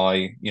influenced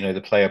by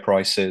the player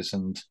prices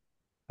and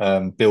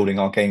building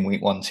our game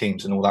week 1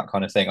 teams and all that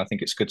kind of thing. I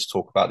think it's good to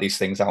talk about these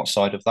things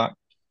outside of that.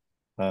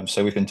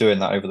 So we've been doing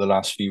that over the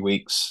last few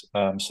weeks.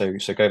 So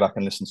go back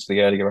and listen to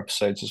the earlier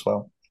episodes as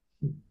well.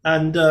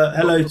 And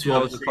hello to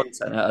hours of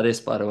content out of this,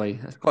 by the way.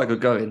 That's quite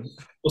good going.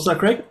 What's that,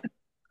 Craig?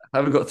 I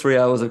haven't got 3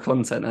 hours of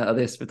content out of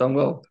this. We've done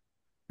well.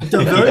 We've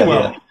done very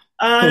well.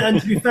 And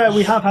to be fair,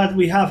 we have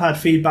had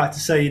feedback to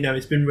say,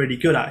 it's been really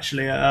good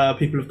actually.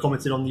 People have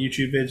commented on the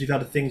YouTube vids. We've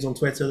had things on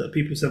Twitter that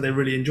people said they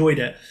really enjoyed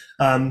it.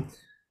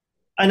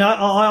 And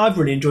I've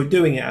really enjoyed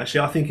doing it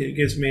actually. I think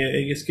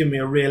it's given me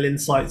a real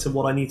insight to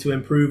what I need to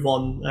improve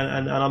on,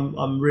 and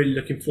I'm really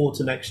looking forward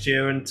to next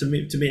year. And to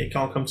me it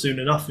can't come soon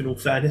enough. In all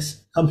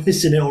fairness, I'm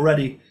missing it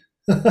already.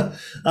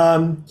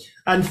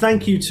 And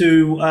thank you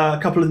to a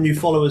couple of new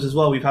followers as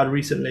well we've had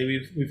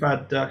recently. We've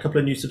had a couple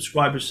of new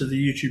subscribers to the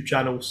YouTube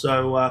channel,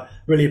 so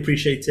really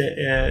appreciate it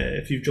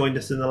if you've joined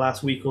us in the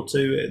last week or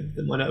two.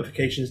 My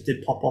notifications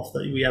did pop off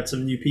that we had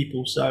some new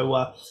people,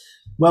 so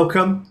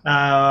welcome.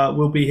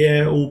 We'll be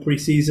here all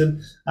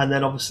pre-season, and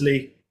then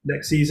obviously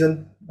next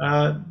season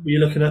we're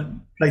looking at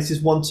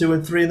places 1, 2,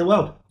 and 3 in the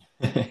world.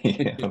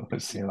 Yeah, we'll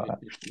see about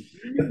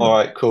that. All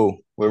right, cool.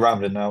 We're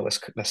rambling now.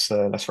 Let's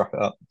wrap it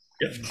up.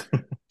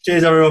 Yep.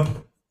 Cheers,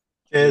 everyone.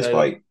 Cheers.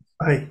 Bye.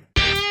 Bye.